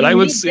you released. Well, I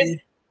would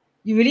say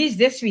you released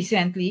this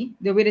recently,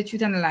 The Way, the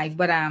Truth, and the Life.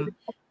 But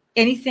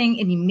anything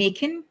in the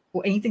making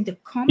or anything to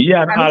come?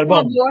 Yeah, an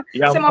album.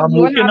 Some of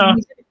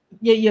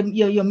you have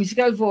your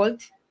musical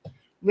vault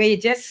where you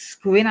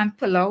just go in and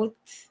pull out.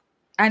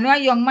 I know a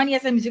young man, he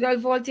has a musical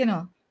vault, you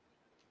know.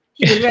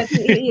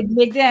 He'd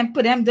make them,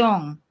 put them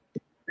down.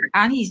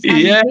 And he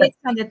waits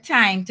on the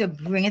time to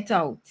bring it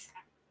out.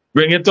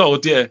 Bring it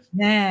out, yeah.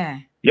 Yeah.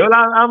 Yo,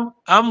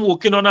 I'm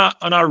working on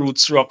a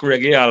roots rock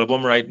reggae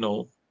album right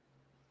now.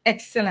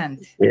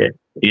 Excellent. Yeah.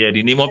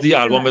 The name of the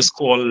album is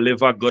called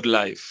Live a Good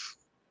Life.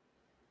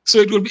 So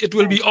it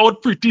will be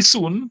out pretty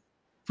soon.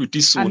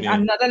 pretty soon. And Yeah.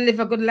 another Live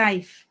a Good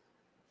Life.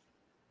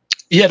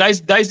 Yeah,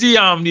 that's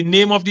the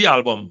name of the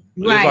album.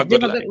 Live a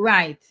Good Life.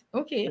 Right.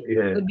 Okay.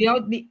 Yeah. It'll be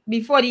out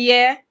before the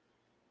year.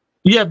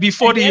 Yeah,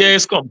 before the Again? year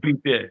is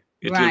complete, yeah,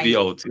 it will be Right.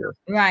 out. Yeah.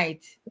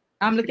 Right.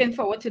 I'm looking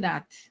forward to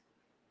that.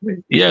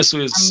 Yeah, so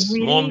I'm it's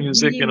really, more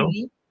music,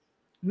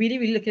 really,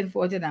 really looking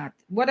forward to that.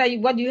 What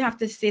do you have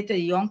to say to the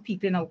young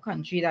people in our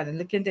country that are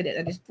looking to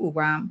this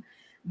program?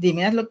 They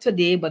may not look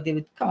today, but they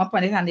would come up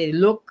on it and they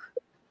look.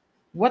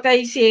 What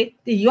I say,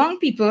 the young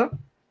people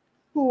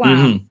who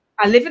are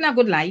living a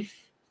good life,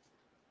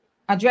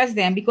 address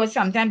them, because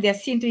sometimes they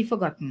seem to be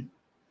forgotten.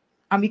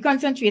 And we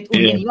concentrate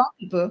only on young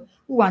people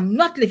who are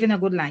not living a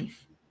good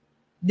life.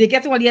 They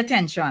get all the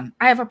attention.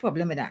 I have a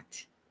problem with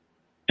that.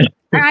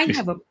 I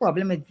have a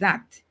problem with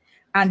that.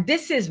 And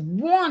this is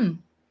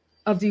one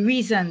of the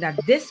reasons that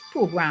this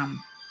program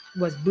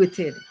was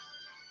birthed.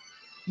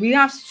 We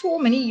have so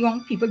many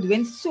young people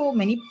doing so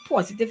many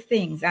positive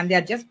things, and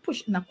they're just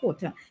pushed in a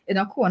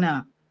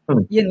corner.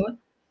 You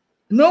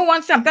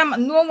know, sometimes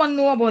no one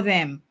know about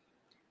them.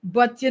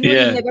 But you know,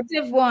 the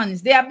negative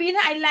ones, they are being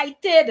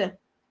highlighted.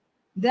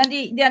 They're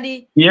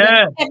the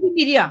every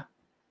media.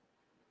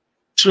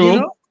 True. You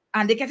know?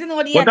 And they getting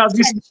all the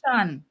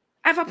attention.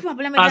 I have a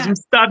problem with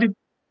that.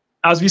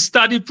 As we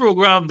started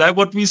program, that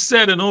what we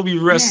said, you know, we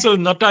wrestle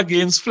not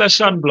against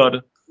flesh and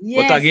blood,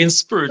 but against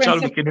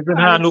spiritual wickedness in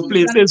high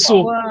places.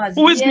 So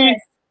who is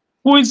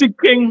the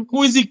king?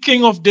 Who is the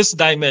king of this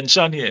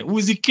dimension here? Who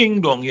is the king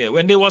down here?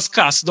 When they was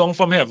cast down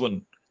from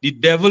heaven, the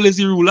devil is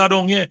the ruler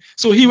down here.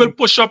 So he will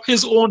push up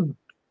his own.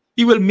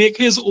 He will make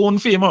his own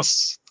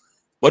famous.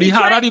 But he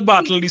had the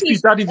battle, he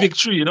had the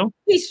victory, you know.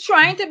 He's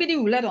trying to be the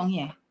ruler down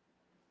here.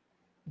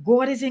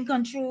 God is in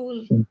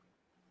control.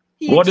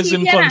 God is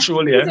in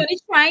control, yeah. He's only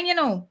trying, you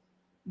know.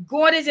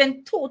 God is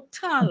in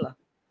total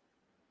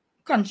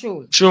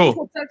control.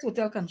 True.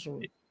 Total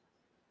control.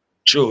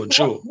 True.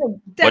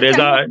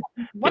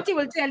 What you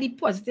will tell the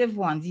positive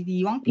ones, the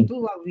young people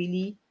who are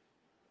really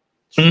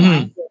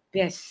trying their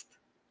best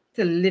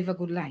to live a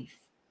good life.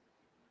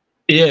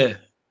 Yeah.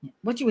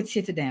 What you would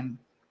say to them?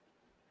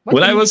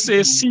 I will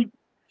say,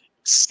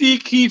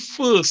 seek ye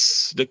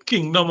first the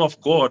kingdom of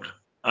God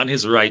and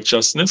his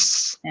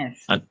righteousness,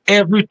 and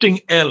everything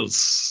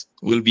else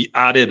will be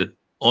added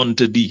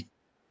unto thee.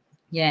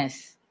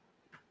 Yes.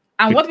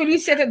 And what will you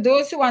say to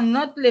those who are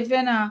not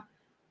living a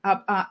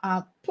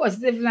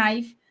positive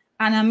life,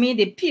 and I mean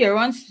the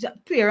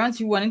parents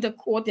who went into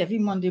court every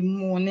Monday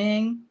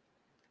morning,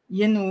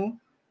 you know,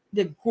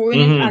 they're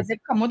going as they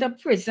come out of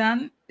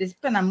prison, they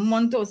spend a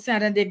month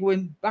outside and they're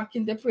going back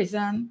into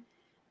prison,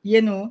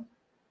 you know,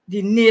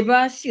 the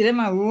neighbors see them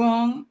are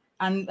wrong.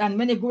 And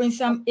when they go in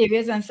some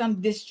areas and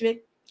some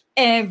district,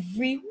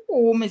 every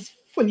home is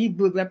fully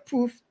burglar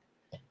proof.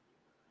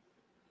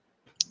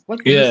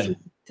 What will you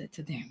say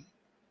to them?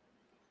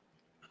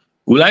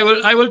 Well,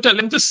 I will tell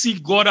them to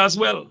seek God as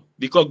well,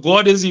 because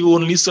God is the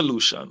only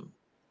solution.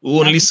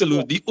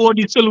 The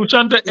only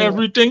solution to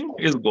everything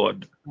is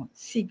God.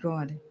 Seek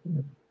God.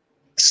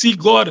 Seek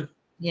God.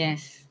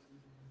 Yes.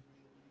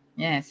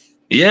 Yes.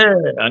 Yeah,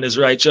 and his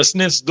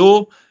righteousness.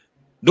 Don't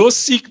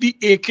seek the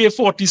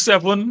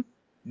AK-47.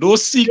 Don't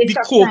seek the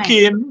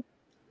cocaine.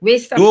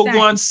 Don't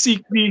go and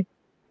seek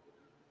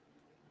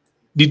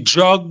the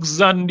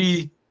drugs and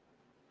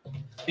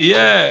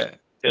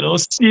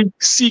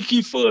seek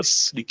ye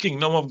first the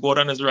kingdom of God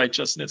and his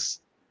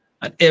righteousness,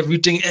 and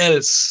everything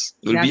else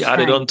will be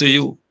added unto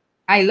you.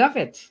 I love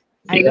it.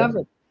 I love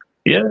it.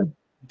 Yeah.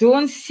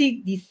 Don't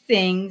seek the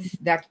things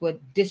that would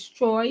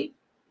destroy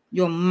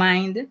your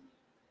mind,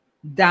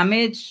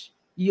 damage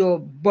your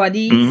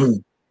body,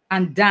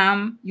 and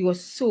damn your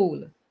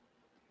soul.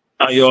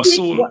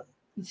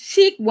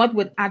 Seek what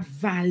would add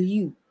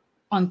value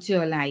unto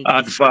your life.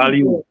 Add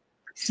value.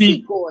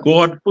 Seek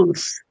God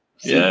first.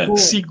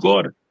 Seek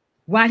God.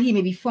 While he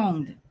may be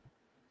found.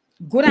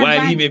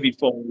 While he may be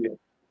found.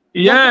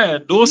 Yeah.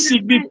 Don't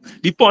seek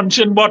the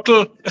punching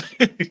bottle.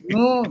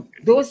 No,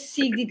 don't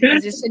seek the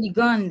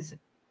guns.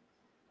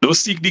 Don't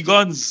seek the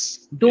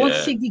guns. Don't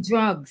seek the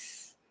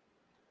drugs.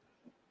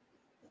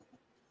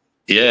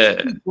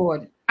 Yeah. Seek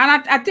God.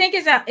 And I think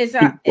it's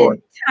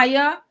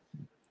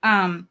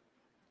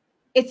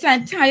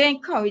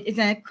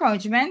an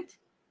encouragement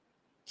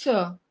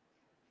to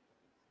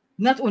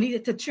not only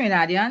to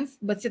Trinidadians,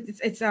 but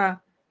it's an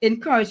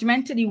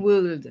encouragement to the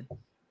world.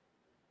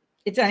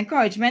 It's an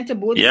encouragement to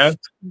both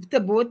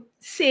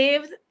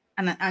saved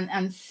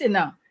and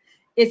sinner.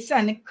 It's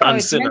an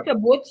encouragement to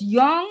both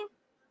young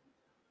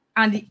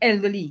and the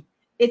elderly.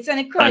 It's an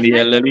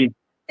encouragement.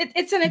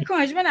 It's an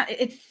encouragement.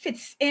 It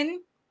fits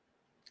in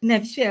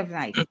every sphere of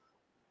life.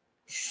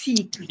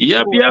 Seek.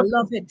 Yep. I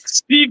love it.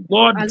 Seek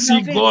God.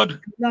 Seek God. I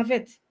love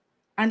it.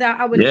 And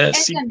I will end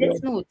on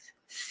this note.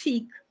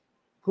 Seek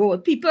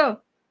God.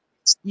 People,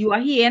 you are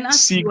hearing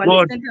us. You are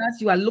listening to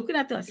us. You are looking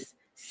at us.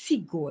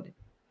 Seek God.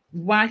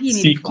 While he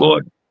may seek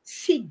God.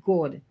 Seek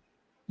God.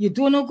 You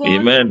don't know God.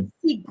 Amen.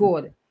 Seek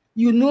God.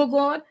 You know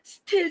God.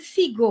 Still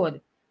seek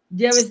God.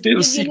 There is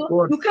still seek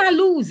God. You can't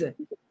lose.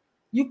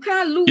 You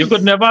can't lose. You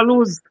could never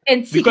lose.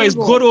 And Because it's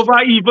good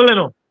over evil, you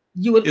know.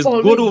 You will It's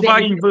always good over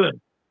benefit. evil.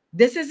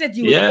 This is it.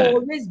 You will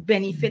always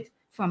benefit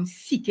from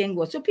seeking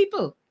God. So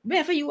people,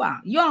 wherever you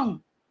are,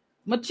 young,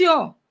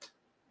 mature,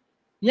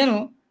 you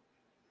know,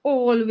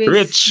 always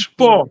rich,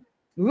 poor,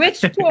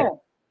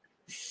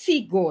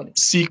 seek God.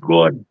 Seek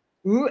God.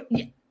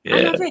 I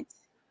love it.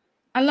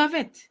 I love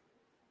it.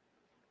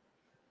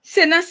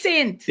 Sinner,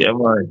 saint. Yeah,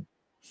 man.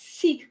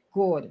 Seek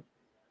God.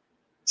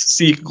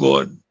 Seek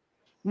God.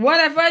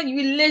 Whatever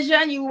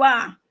religion you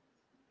are.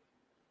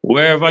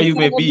 Wherever you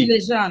may be.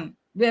 Religion,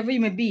 wherever you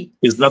may be.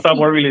 It's not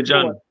about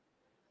religion. God.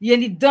 You're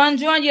in the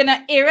dungeon, you're in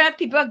an area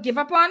people give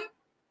up on.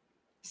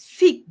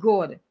 Seek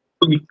God.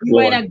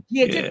 You're in a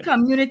gated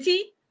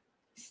community.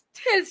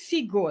 Still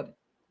seek God.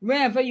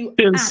 Wherever you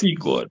still are. Seek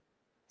God.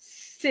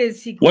 Still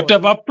seek God.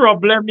 Whatever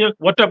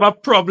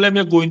problem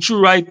you're going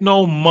through right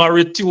now,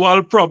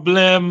 marital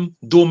problem,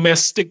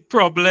 domestic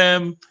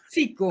problem,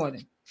 seek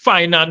God.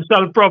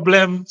 Financial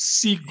problem,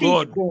 seek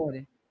God.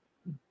 God.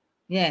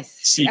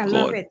 Yes. I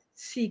love it.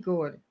 Seek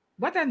God.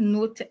 What a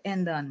note to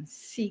end on.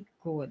 Seek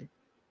God.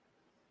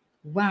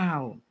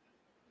 Wow.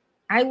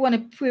 I want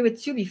to pray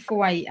with you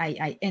before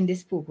I end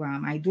this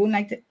program. I don't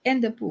like to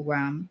end the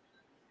program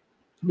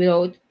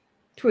without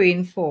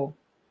praying for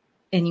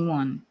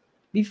anyone.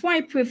 Before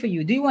I pray for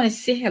you, do you want to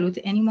say hello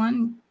to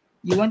anyone?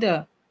 You want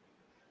to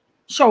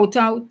shout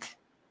out?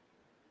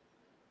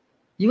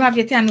 You have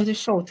your time to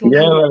shout out.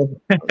 Yeah.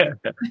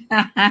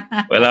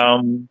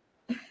 Well,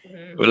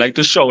 we'd like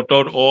to shout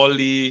out all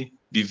the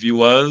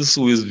viewers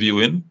who is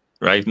viewing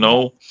right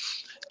now.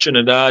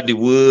 Trinidad, the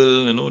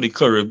world, you know, the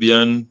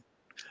Caribbean.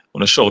 I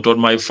want to shout out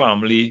my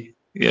family.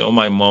 You know,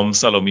 my mom,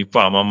 Salome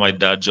Palmer, my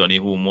dad, Johnny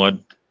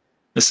Homewood,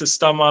 my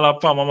sister, Mala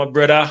Palmer, my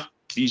brother,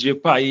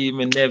 DJ Pai,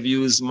 my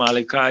nephews,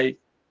 Malachi,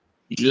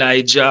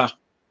 Elijah,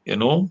 you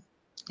know.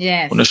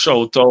 Yes. I want to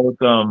shout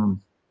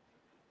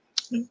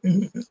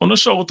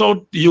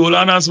out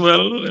Yolan as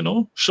well, you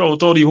know.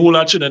 Shout out the whole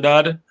of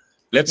Trinidad.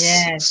 Let's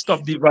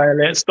stop the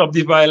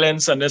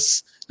violence, and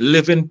let's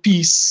live in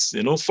peace,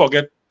 you know,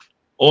 forget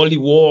all the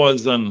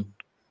wars and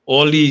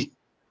all the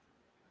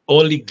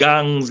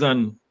gangs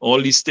and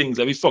all these things.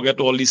 That we forget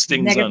all these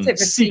things and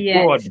seek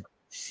God.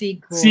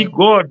 Seek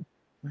God.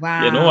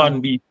 Wow. You know,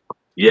 and be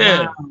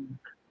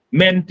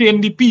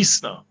maintain the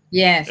peace now.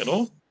 Yes. You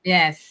know?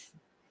 Yes.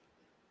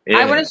 Yeah.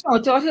 I want to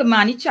shout out to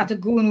Manny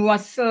Chattagoon,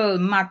 Russell,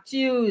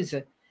 Matthews,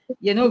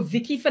 you know,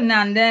 Vicky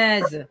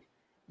Fernandez,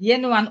 you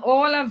know, and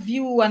all of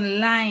you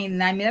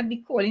online. I may not be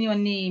calling your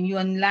name.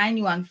 You're online,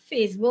 you're on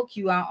Facebook,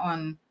 you are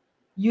on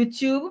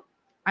YouTube.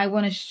 I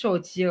want to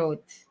shout you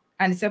out.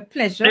 And it's a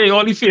pleasure. Hey,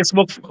 all the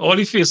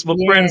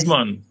Facebook friends,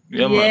 man.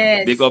 Yeah,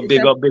 man. Big up.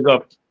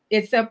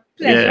 It's a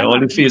pleasure. Yeah, all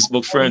the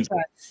Facebook friends.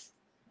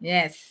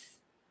 Yes.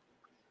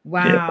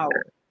 Wow. Yeah.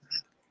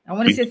 I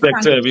want to say thank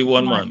you to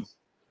everyone, man.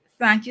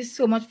 Thank you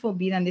so much for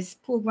being on this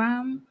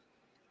program.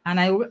 And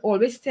I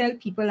always tell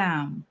people,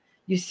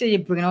 you say you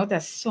bring out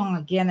a song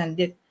again, and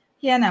that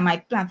here now my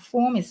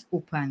platform is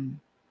open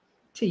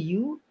to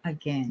you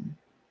again.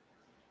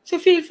 So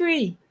feel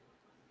free.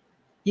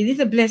 You need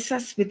to bless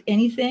us with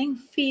anything,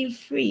 feel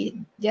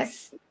free.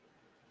 Just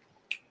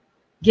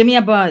give me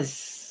a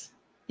buzz.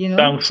 You know.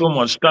 Thanks so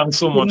much. Thanks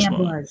so much,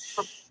 man.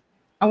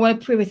 I want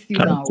to pray with you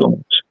now. So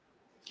much.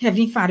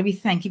 Heavenly Father, we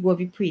thank you, God,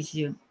 we praise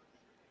you.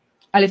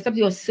 I lift up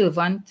your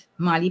servant,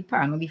 Mali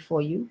Palmer,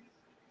 before you.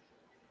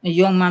 A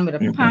young man with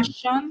a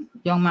passion,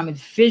 young man with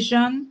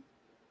vision,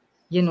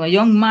 you know, a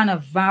young man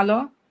of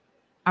valor.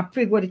 I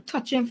pray, God, to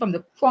touch him from the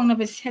crown of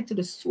his head to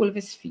the sole of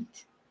his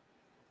feet.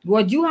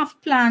 God, you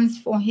have plans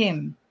for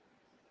him.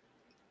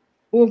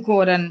 Oh,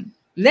 God, and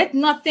let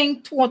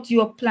nothing thwart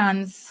your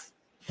plans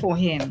for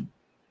him.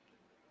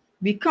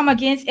 We come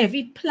against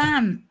every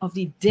plan of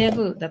the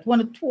devil that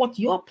want to thwart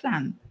your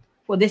plan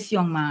for this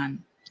young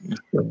man.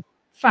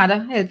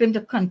 Father, help him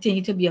to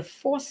continue to be a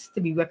force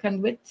to be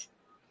reckoned with.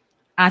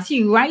 As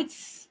he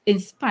writes,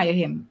 inspire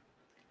him.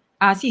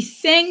 As he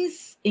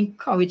sings,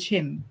 encourage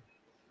him.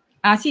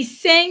 As he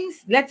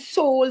sings, let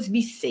souls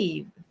be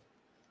saved.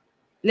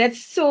 Let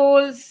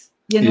souls,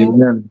 you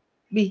know,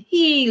 be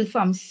healed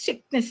from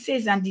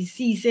sicknesses and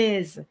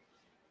diseases.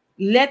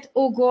 Let,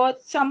 oh God,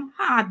 some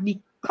heart be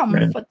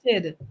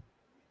comforted.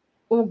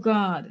 Oh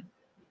God.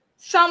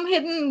 Some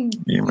hidden,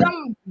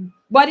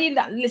 somebody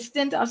that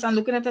listening to us and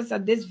looking at us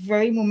at this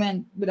very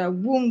moment with a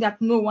wound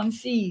that no one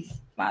sees.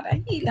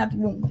 Father, heal that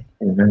wound.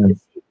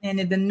 And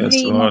in the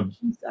name of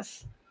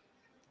Jesus.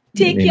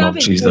 Take care of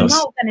it. Going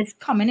out and it's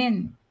coming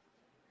in.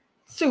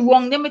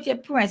 Surround them with your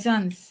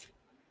presence.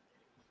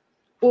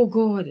 Oh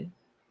God.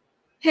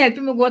 Help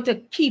him, oh God, to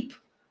keep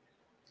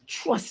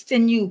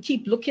trusting you.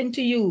 Keep looking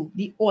to you,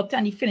 the author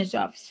and the finisher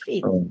of his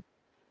faith.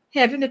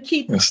 Help him to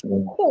keep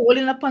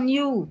calling upon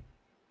you.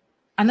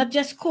 And not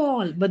just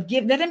call, but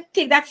let him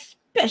take that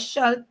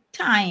special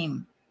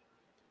time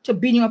to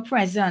be in your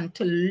presence,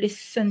 to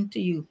listen to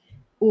you.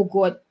 Oh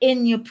God,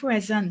 in your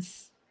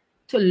presence,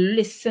 to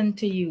listen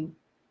to you.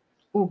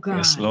 Oh God.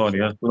 Yes, Lord.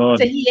 Yes, Lord.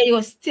 To hear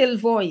your still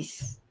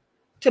voice,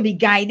 to be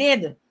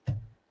guided,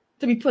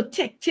 to be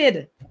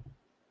protected.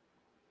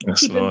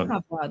 Yes, Keep him Lord.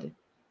 covered.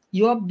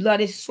 Your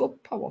blood is so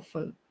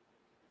powerful.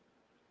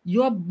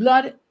 Your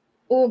blood,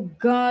 oh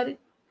God,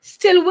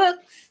 still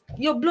works.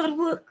 Your blood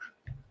work.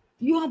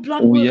 Your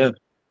blood Oh, work. yeah.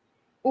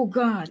 Oh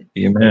God.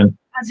 Amen.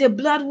 As your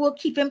blood work,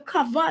 keep him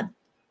covered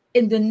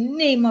in the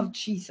name of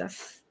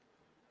Jesus.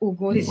 Oh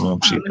God, his Oh,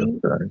 Jesus family,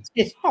 Christ.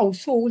 his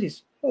household,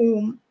 his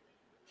home.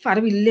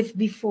 Father, we lift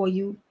before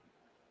you.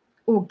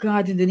 Oh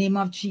God, in the name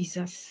of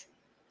Jesus.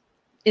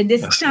 In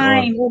this Yes,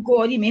 time, oh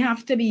God, he may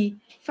have to be,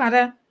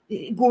 Father,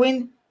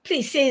 going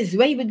places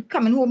where he would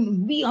coming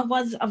home, wee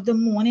hours of the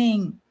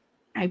morning.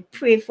 I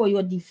pray for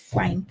your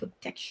divine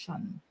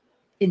protection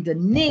in the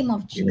name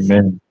of Jesus.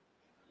 Amen.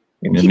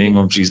 In the Keep name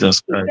him- of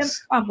Jesus Keep them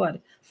Christ.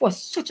 covered for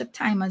such a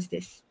time as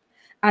this.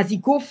 As he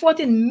go forth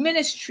in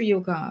ministry, oh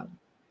God,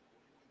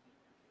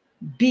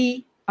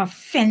 be a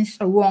fence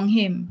around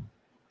him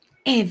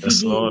every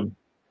Yes, day. Lord.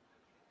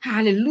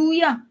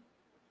 Hallelujah.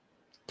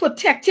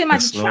 Protect him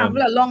as Yes, he travel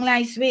Lord. along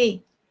life's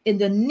way in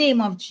the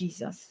name of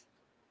Jesus.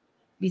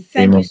 We In the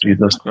thank name you of so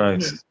Jesus much for him.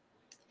 Christ.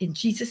 In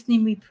Jesus'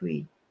 name we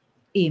pray.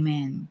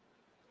 Amen.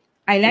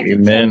 I like to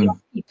tell Amen. your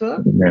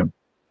people Amen.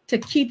 to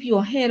keep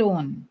your head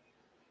on.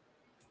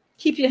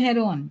 Keep your head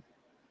on.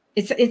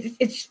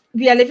 It's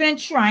we are living in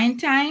trying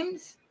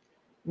times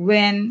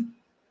when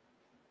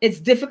it's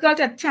difficult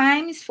at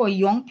times for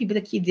young people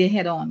to keep their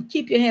head on.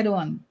 Keep your head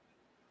on.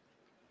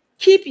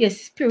 Keep your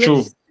spirit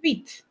True.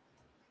 sweet.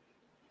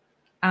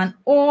 And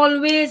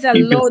always Keep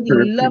your allow the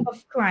spirit love true.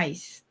 of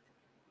Christ.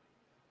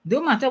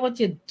 No matter what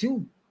you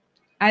do,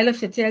 I love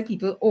to tell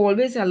people,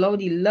 always allow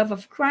the love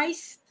of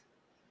Christ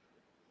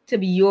to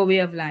be your way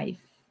of life.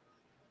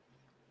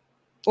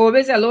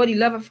 Always allow the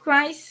love of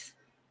Christ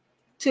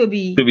to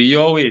be To be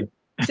your way.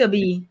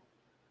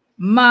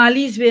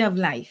 Marley's way of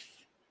life.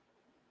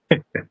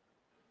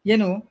 You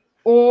know,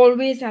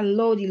 always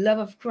allow the love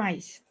of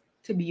Christ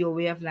to be your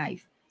way of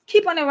life.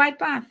 Keep on the right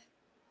path.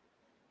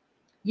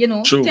 You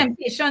know, True.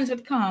 temptations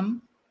would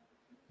come,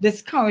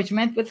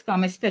 discouragement would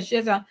come,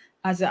 especially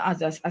as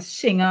a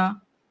singer,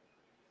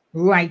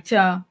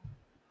 writer,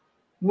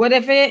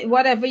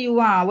 whatever you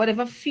are,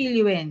 whatever field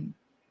you're in,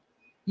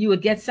 you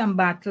would get some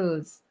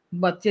battles.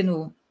 But you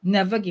know,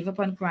 never give up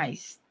on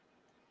Christ.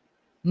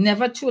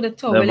 Never throw the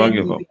towel Never in.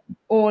 give up.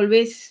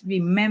 Always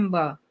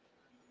remember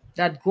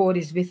that God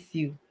is with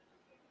you.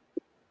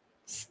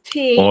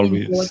 Stay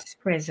Always. in God's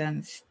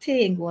presence.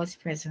 Stay in God's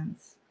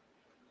presence.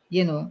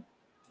 You know,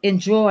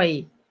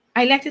 enjoy.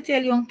 I like to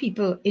tell young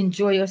people,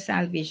 enjoy your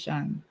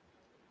salvation.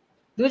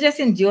 Don't just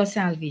enjoy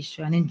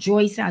salvation.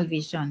 Enjoy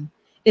salvation.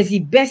 It's the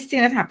best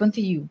thing that happened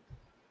to you.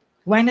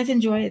 Why not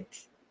enjoy it?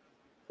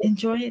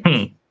 Enjoy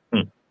it.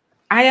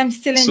 I am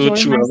still So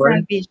enjoying true, my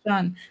right?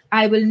 salvation.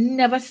 I will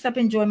never stop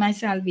enjoying my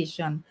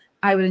salvation.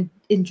 I will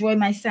enjoy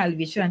my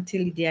salvation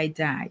until the day I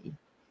die.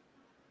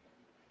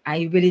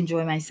 I will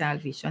enjoy my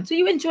salvation. So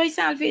you enjoy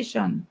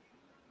salvation.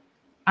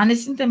 And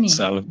listen to me.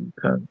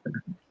 Salvation.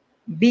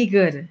 Be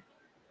good.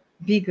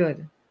 Be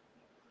good.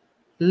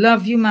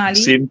 Love you,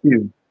 Marley. Same to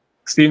you.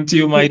 Same to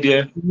you, my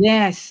dear.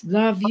 Yes,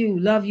 love you,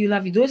 love you,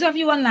 love you. Those of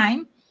you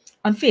online,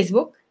 on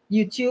Facebook,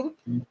 YouTube,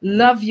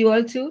 love you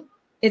all too.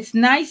 It's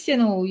nice, you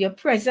know, your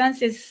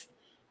presence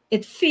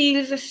it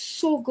feels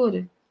so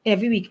good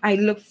every week. I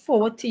look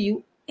forward to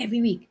you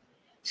every week.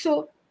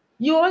 So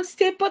you all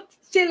stay put,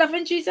 stay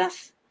loving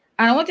Jesus.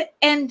 And I want to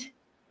end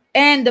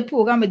the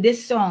program with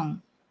this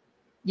song,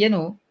 you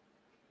know,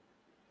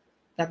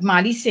 that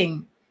Marley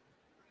sing.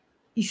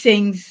 He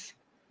sings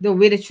The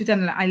Way, the Truth,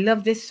 and I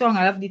love this song.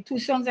 I love the two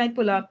songs I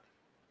pull up.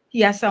 He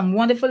has some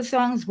wonderful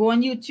songs. Go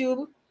on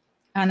YouTube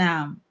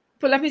and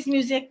pull up his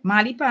music,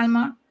 Marley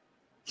Palmer.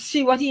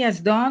 See what he has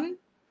done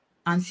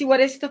and see what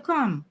is to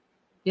come,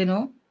 you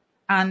know.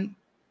 And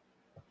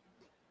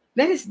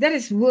let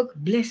his work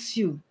bless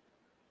you.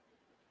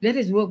 Let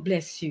his work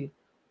bless you.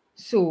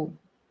 So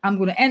I'm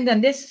going to end on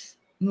this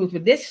note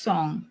with this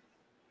song,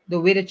 The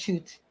Way, the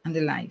Truth, and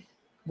the Life.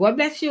 God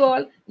bless you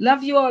all.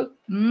 Love you all.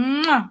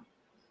 Mwah.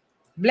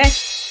 Bless.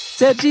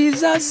 Say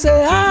Jesus,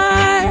 say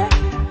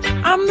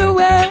I'm the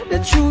way, the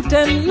truth,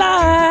 and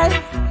life.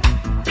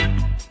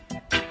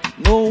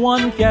 No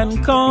one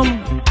can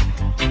come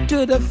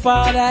to the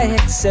Father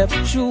except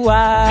through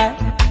I.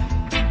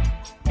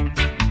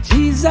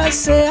 Jesus,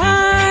 say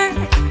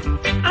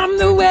I'm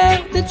the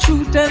way, the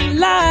truth, and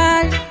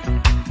life.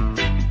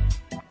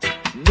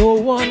 No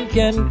one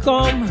can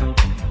come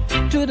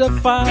to the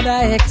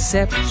Father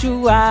except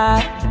through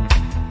I.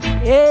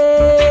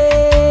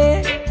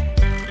 Yeah.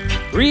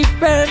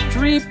 Repent,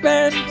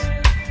 repent,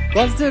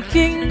 'cause the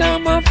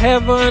kingdom of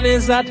heaven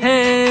is at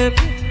hand.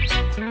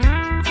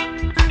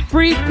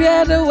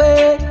 Prepare the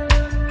way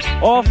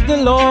of the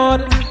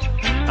Lord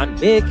and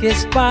make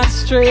his path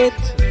straight.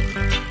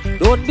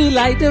 Don't be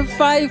like the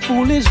 5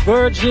 foolish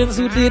virgins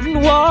who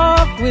didn't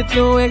walk with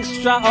no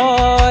extra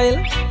oil.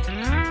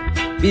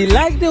 Be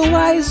like the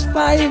wise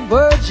 5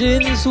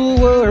 virgins who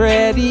were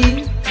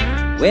ready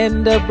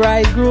when the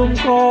bridegroom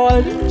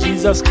called.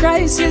 Jesus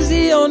Christ is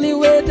the only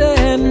way to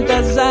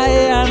enter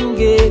Zion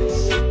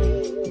gates.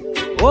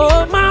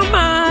 Oh,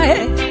 mama,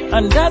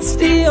 and that's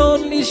the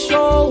only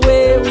sure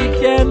way we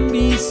can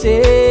be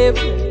saved.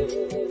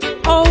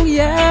 Oh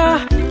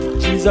yeah,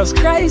 Jesus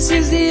Christ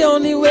is the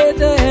only way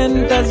to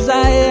enter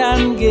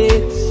Zion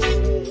gates.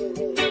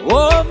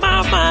 Oh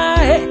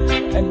my,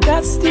 and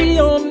that's the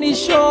only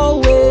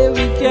sure way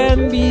we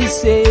can be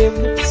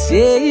saved.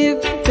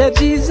 Saved to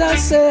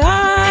Jesus, say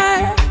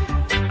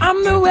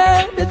I'm the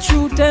way, the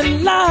truth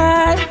and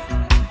life.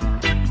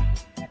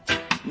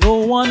 No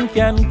one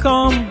can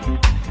come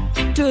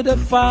to the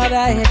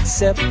Father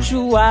except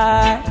through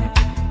I.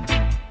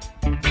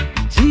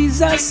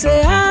 Jesus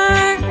say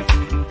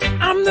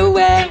I'm the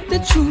way, the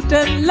truth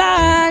and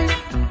life.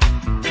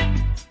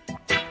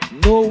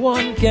 No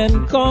one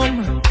can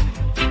come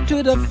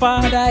to the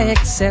Father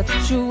except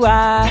through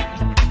I.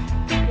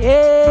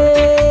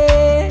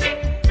 Hey,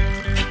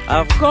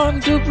 I've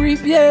gone to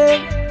prepare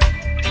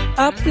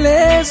a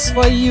place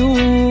for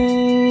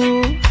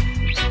you.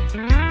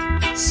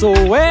 So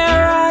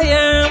where I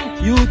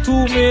am, you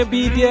too may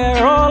be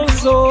there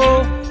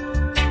also.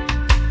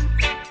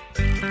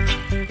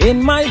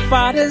 In my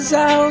Father's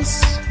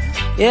house,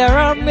 there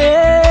are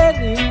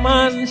many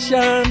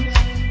mansions.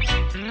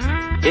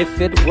 If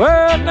it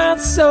were not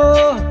so,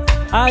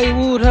 I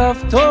would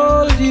have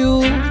told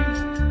you.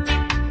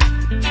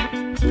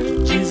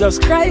 Jesus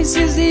Christ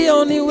is the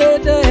only way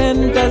to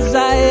enter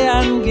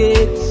Zion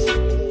gates.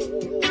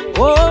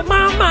 Oh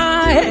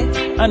my,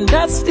 and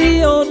that's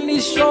the only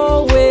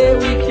sure way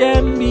we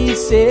can be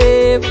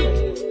saved.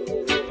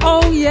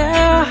 Oh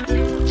yeah,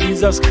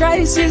 Jesus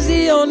Christ is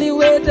the only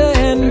way to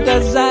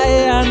enter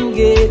Zion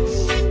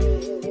gates.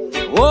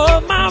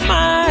 Oh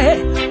my,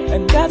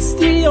 and that's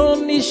the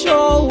only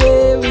sure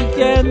way we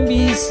can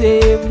be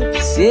saved.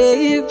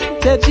 Saved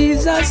to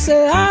Jesus,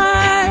 say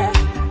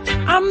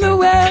I'm the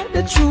way,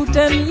 the truth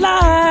and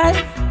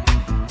life.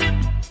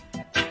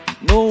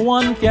 No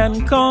one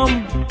can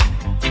come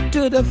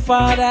to the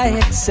Father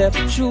except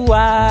through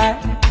I.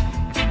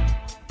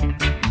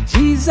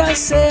 Jesus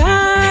say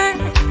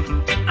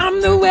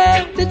I'm the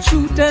way, the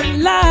truth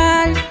and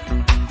life.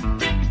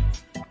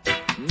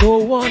 No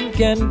one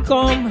can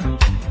come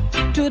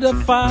to the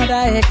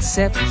Father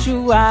except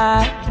through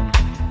I.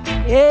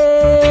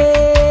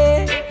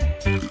 Hey,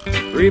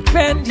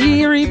 repent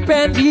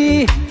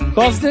ye,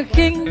 cause the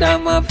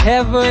kingdom of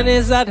heaven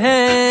is at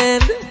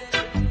hand.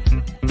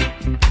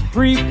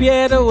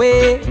 Prepare the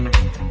way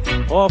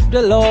of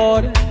the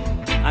Lord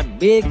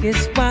and make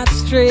his path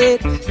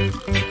straight.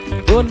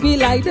 Don't be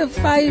like the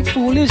 5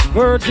 foolish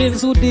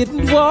virgins who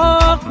didn't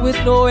walk with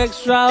no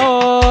extra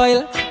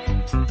oil.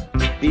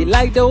 Be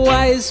like the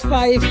wise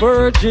 5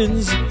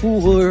 virgins who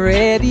were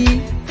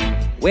ready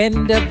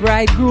when the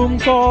bridegroom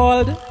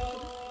called.